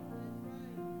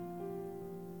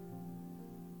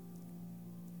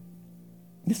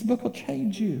 This book will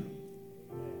change you.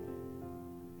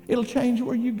 It'll change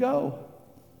where you go.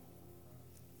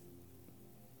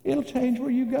 It'll change where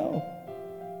you go.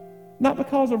 Not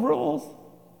because of rules.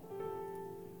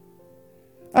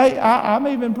 I'm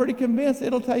even pretty convinced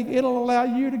it'll allow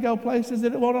you to go places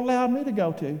that it won't allow me to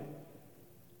go to.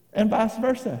 And vice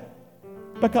versa.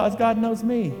 Because God knows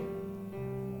me.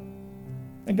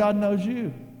 And God knows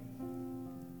you.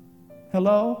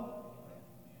 Hello?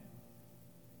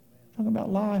 Talking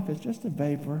about life is just a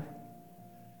vapor.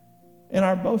 And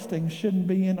our boasting shouldn't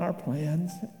be in our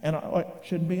plans, and it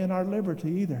shouldn't be in our liberty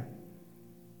either.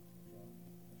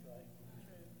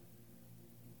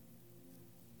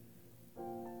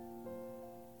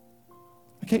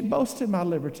 I can't boast in my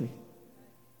liberty.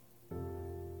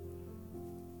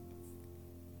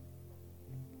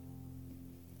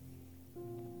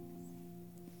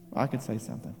 I could say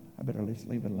something. I better at least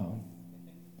leave it alone.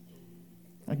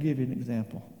 I'll give you an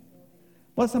example.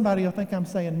 Well, somebody will think I'm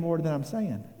saying more than I'm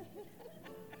saying.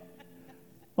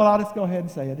 Well, I'll just go ahead and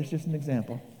say it. It's just an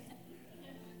example.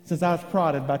 Since I was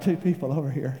prodded by two people over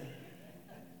here.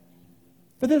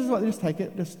 But this is what, just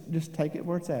take it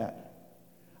where it's at.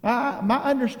 My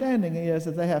understanding is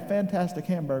that they have fantastic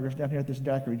hamburgers down here at this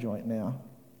daiquiri joint now.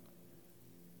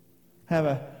 Have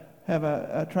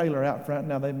a trailer out front.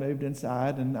 Now they moved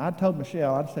inside, and I told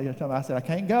Michelle, I said I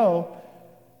can't go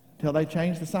till they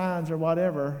change the signs or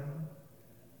whatever.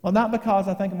 Well, not because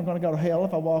I think I'm going to go to hell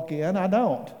if I walk in. I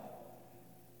don't.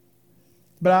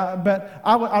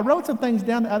 I wrote some things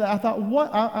down. I thought,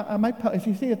 I might, if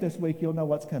you see it this week, you'll know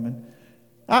what's coming.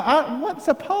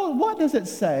 What does it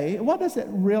say? What does it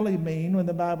really mean when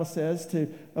the Bible says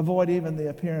to avoid even the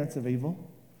appearance of evil?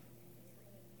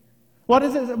 What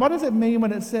does it mean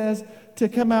when it says to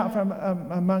come out from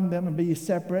among them and be ye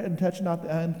separate and touch not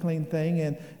the unclean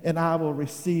thing, and I will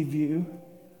receive you?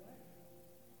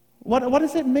 What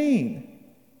does it mean?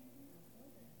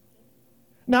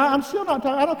 Now, I'm still not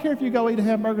talking. I don't care if you go eat a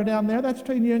hamburger down there. That's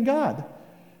between you and God.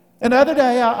 And the other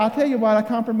day, I'll tell you what, I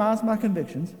compromised my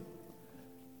convictions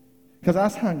because I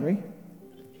was hungry.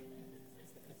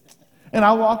 And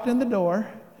I walked in the door,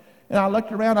 and I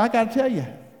looked around. I got to tell you,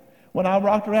 when I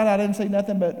walked around, I didn't see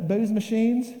nothing but booze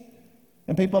machines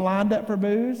and people lined up for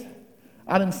booze.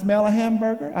 I didn't smell a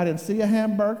hamburger. I didn't see a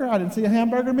hamburger. I didn't see a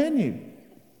hamburger menu.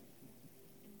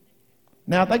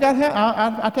 Now, if they got,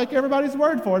 I take everybody's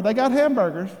word for it. They got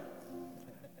hamburgers,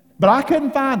 but I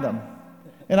couldn't find them.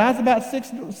 And I was about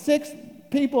six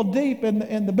people deep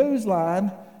in the booze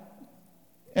line,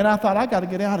 and I thought, I got to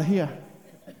get out of here.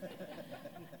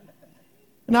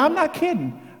 Now, I'm not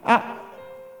kidding.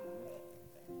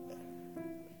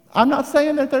 I'm not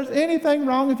saying that there's anything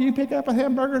wrong if you pick up a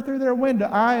hamburger through their window.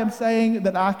 I am saying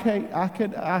that I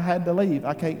had to leave.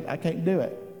 I can't do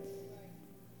it.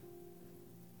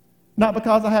 Not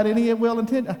because I had any ill will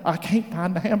intent. I can't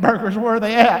find the hamburgers. Where are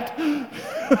they at?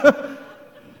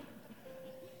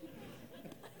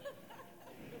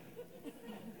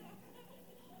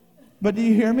 But do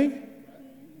you hear me?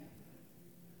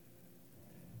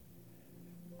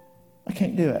 I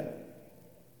can't do it.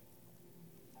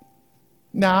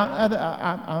 Now,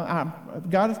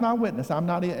 God is my witness.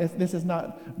 This is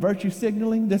not virtue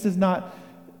signaling. This is not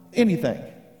anything.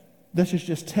 This is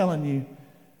just telling you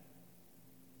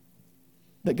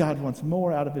that God wants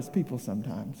more out of his people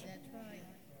sometimes. That's right.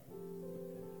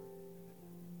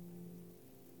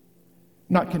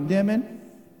 Not condemning.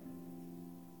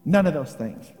 None of those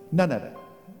things. None of it.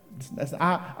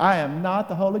 I am not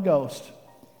the Holy Ghost.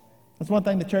 That's one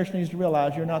thing the church needs to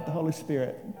realize. You're not the Holy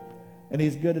Spirit. And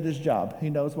he's good at his job. He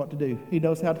knows what to do. He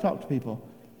knows how to talk to people.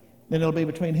 Then it'll be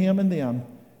between him and them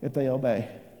if they obey.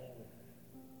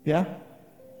 Yeah?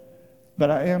 But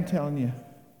I am telling you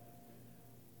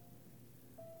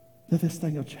that this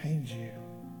thing will change you.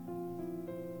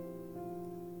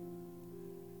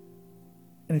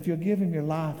 And if you'll give him your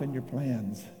life and your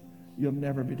plans, you'll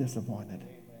never be disappointed.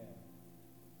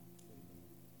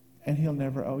 And he'll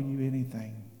never owe you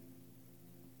anything.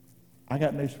 I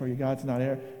got news for you. God's not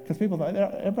there. Because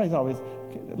everybody's always,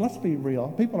 let's be real.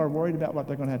 People are worried about what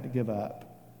they're going to have to give up.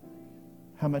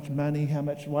 How much money, how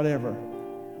much whatever.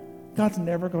 God's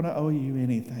never going to owe you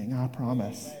anything, I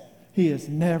promise. He is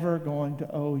never going to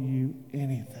owe you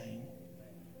anything.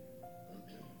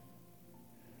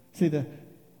 See,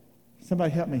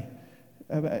 somebody help me.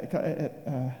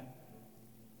 And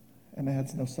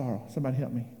adds no sorrow. Somebody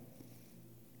help me.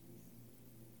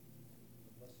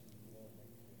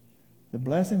 The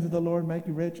blessings of the Lord make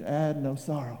you rich, add no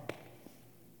sorrow.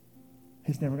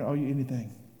 He's never going to owe you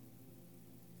anything.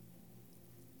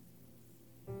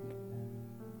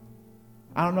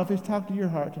 I don't know if he's talked to your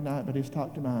heart tonight, but he's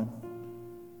talked to mine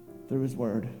through his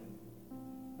word.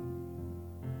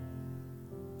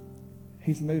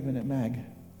 He's moving at Mag.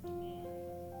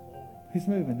 He's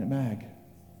moving at Mag.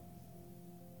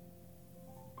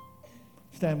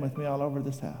 Stand with me all over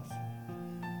this house.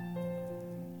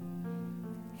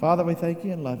 Father, we thank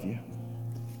you and love you.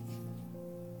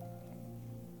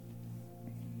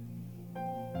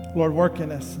 Lord, work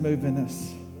in us, move in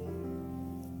us.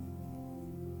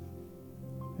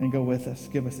 And go with us.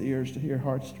 Give us ears to hear,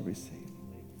 hearts to receive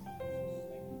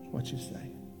what you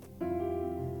say.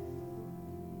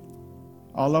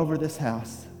 All over this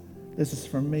house. This is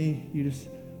from me. You just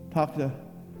talk to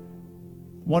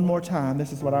one more time.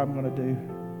 This is what I'm going to do.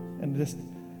 And just,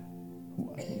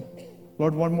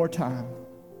 Lord, one more time.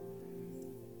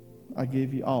 I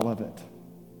give you all of it.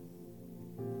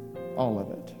 All of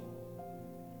it.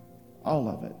 All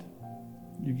of it.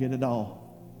 You get it all.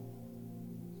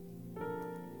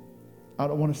 I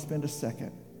don't want to spend a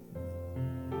second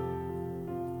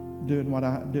doing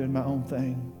my own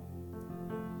thing.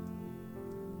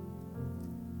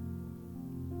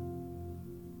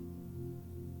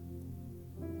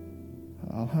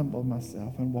 I'll humble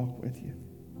myself and walk with you.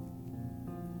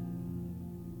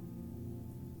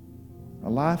 My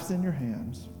life's in your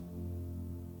hands.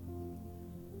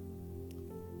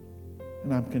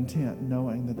 And I'm content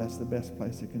knowing that that's the best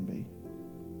place it can be.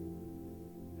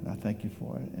 And I thank you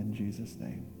for it in Jesus'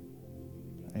 name.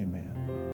 Amen.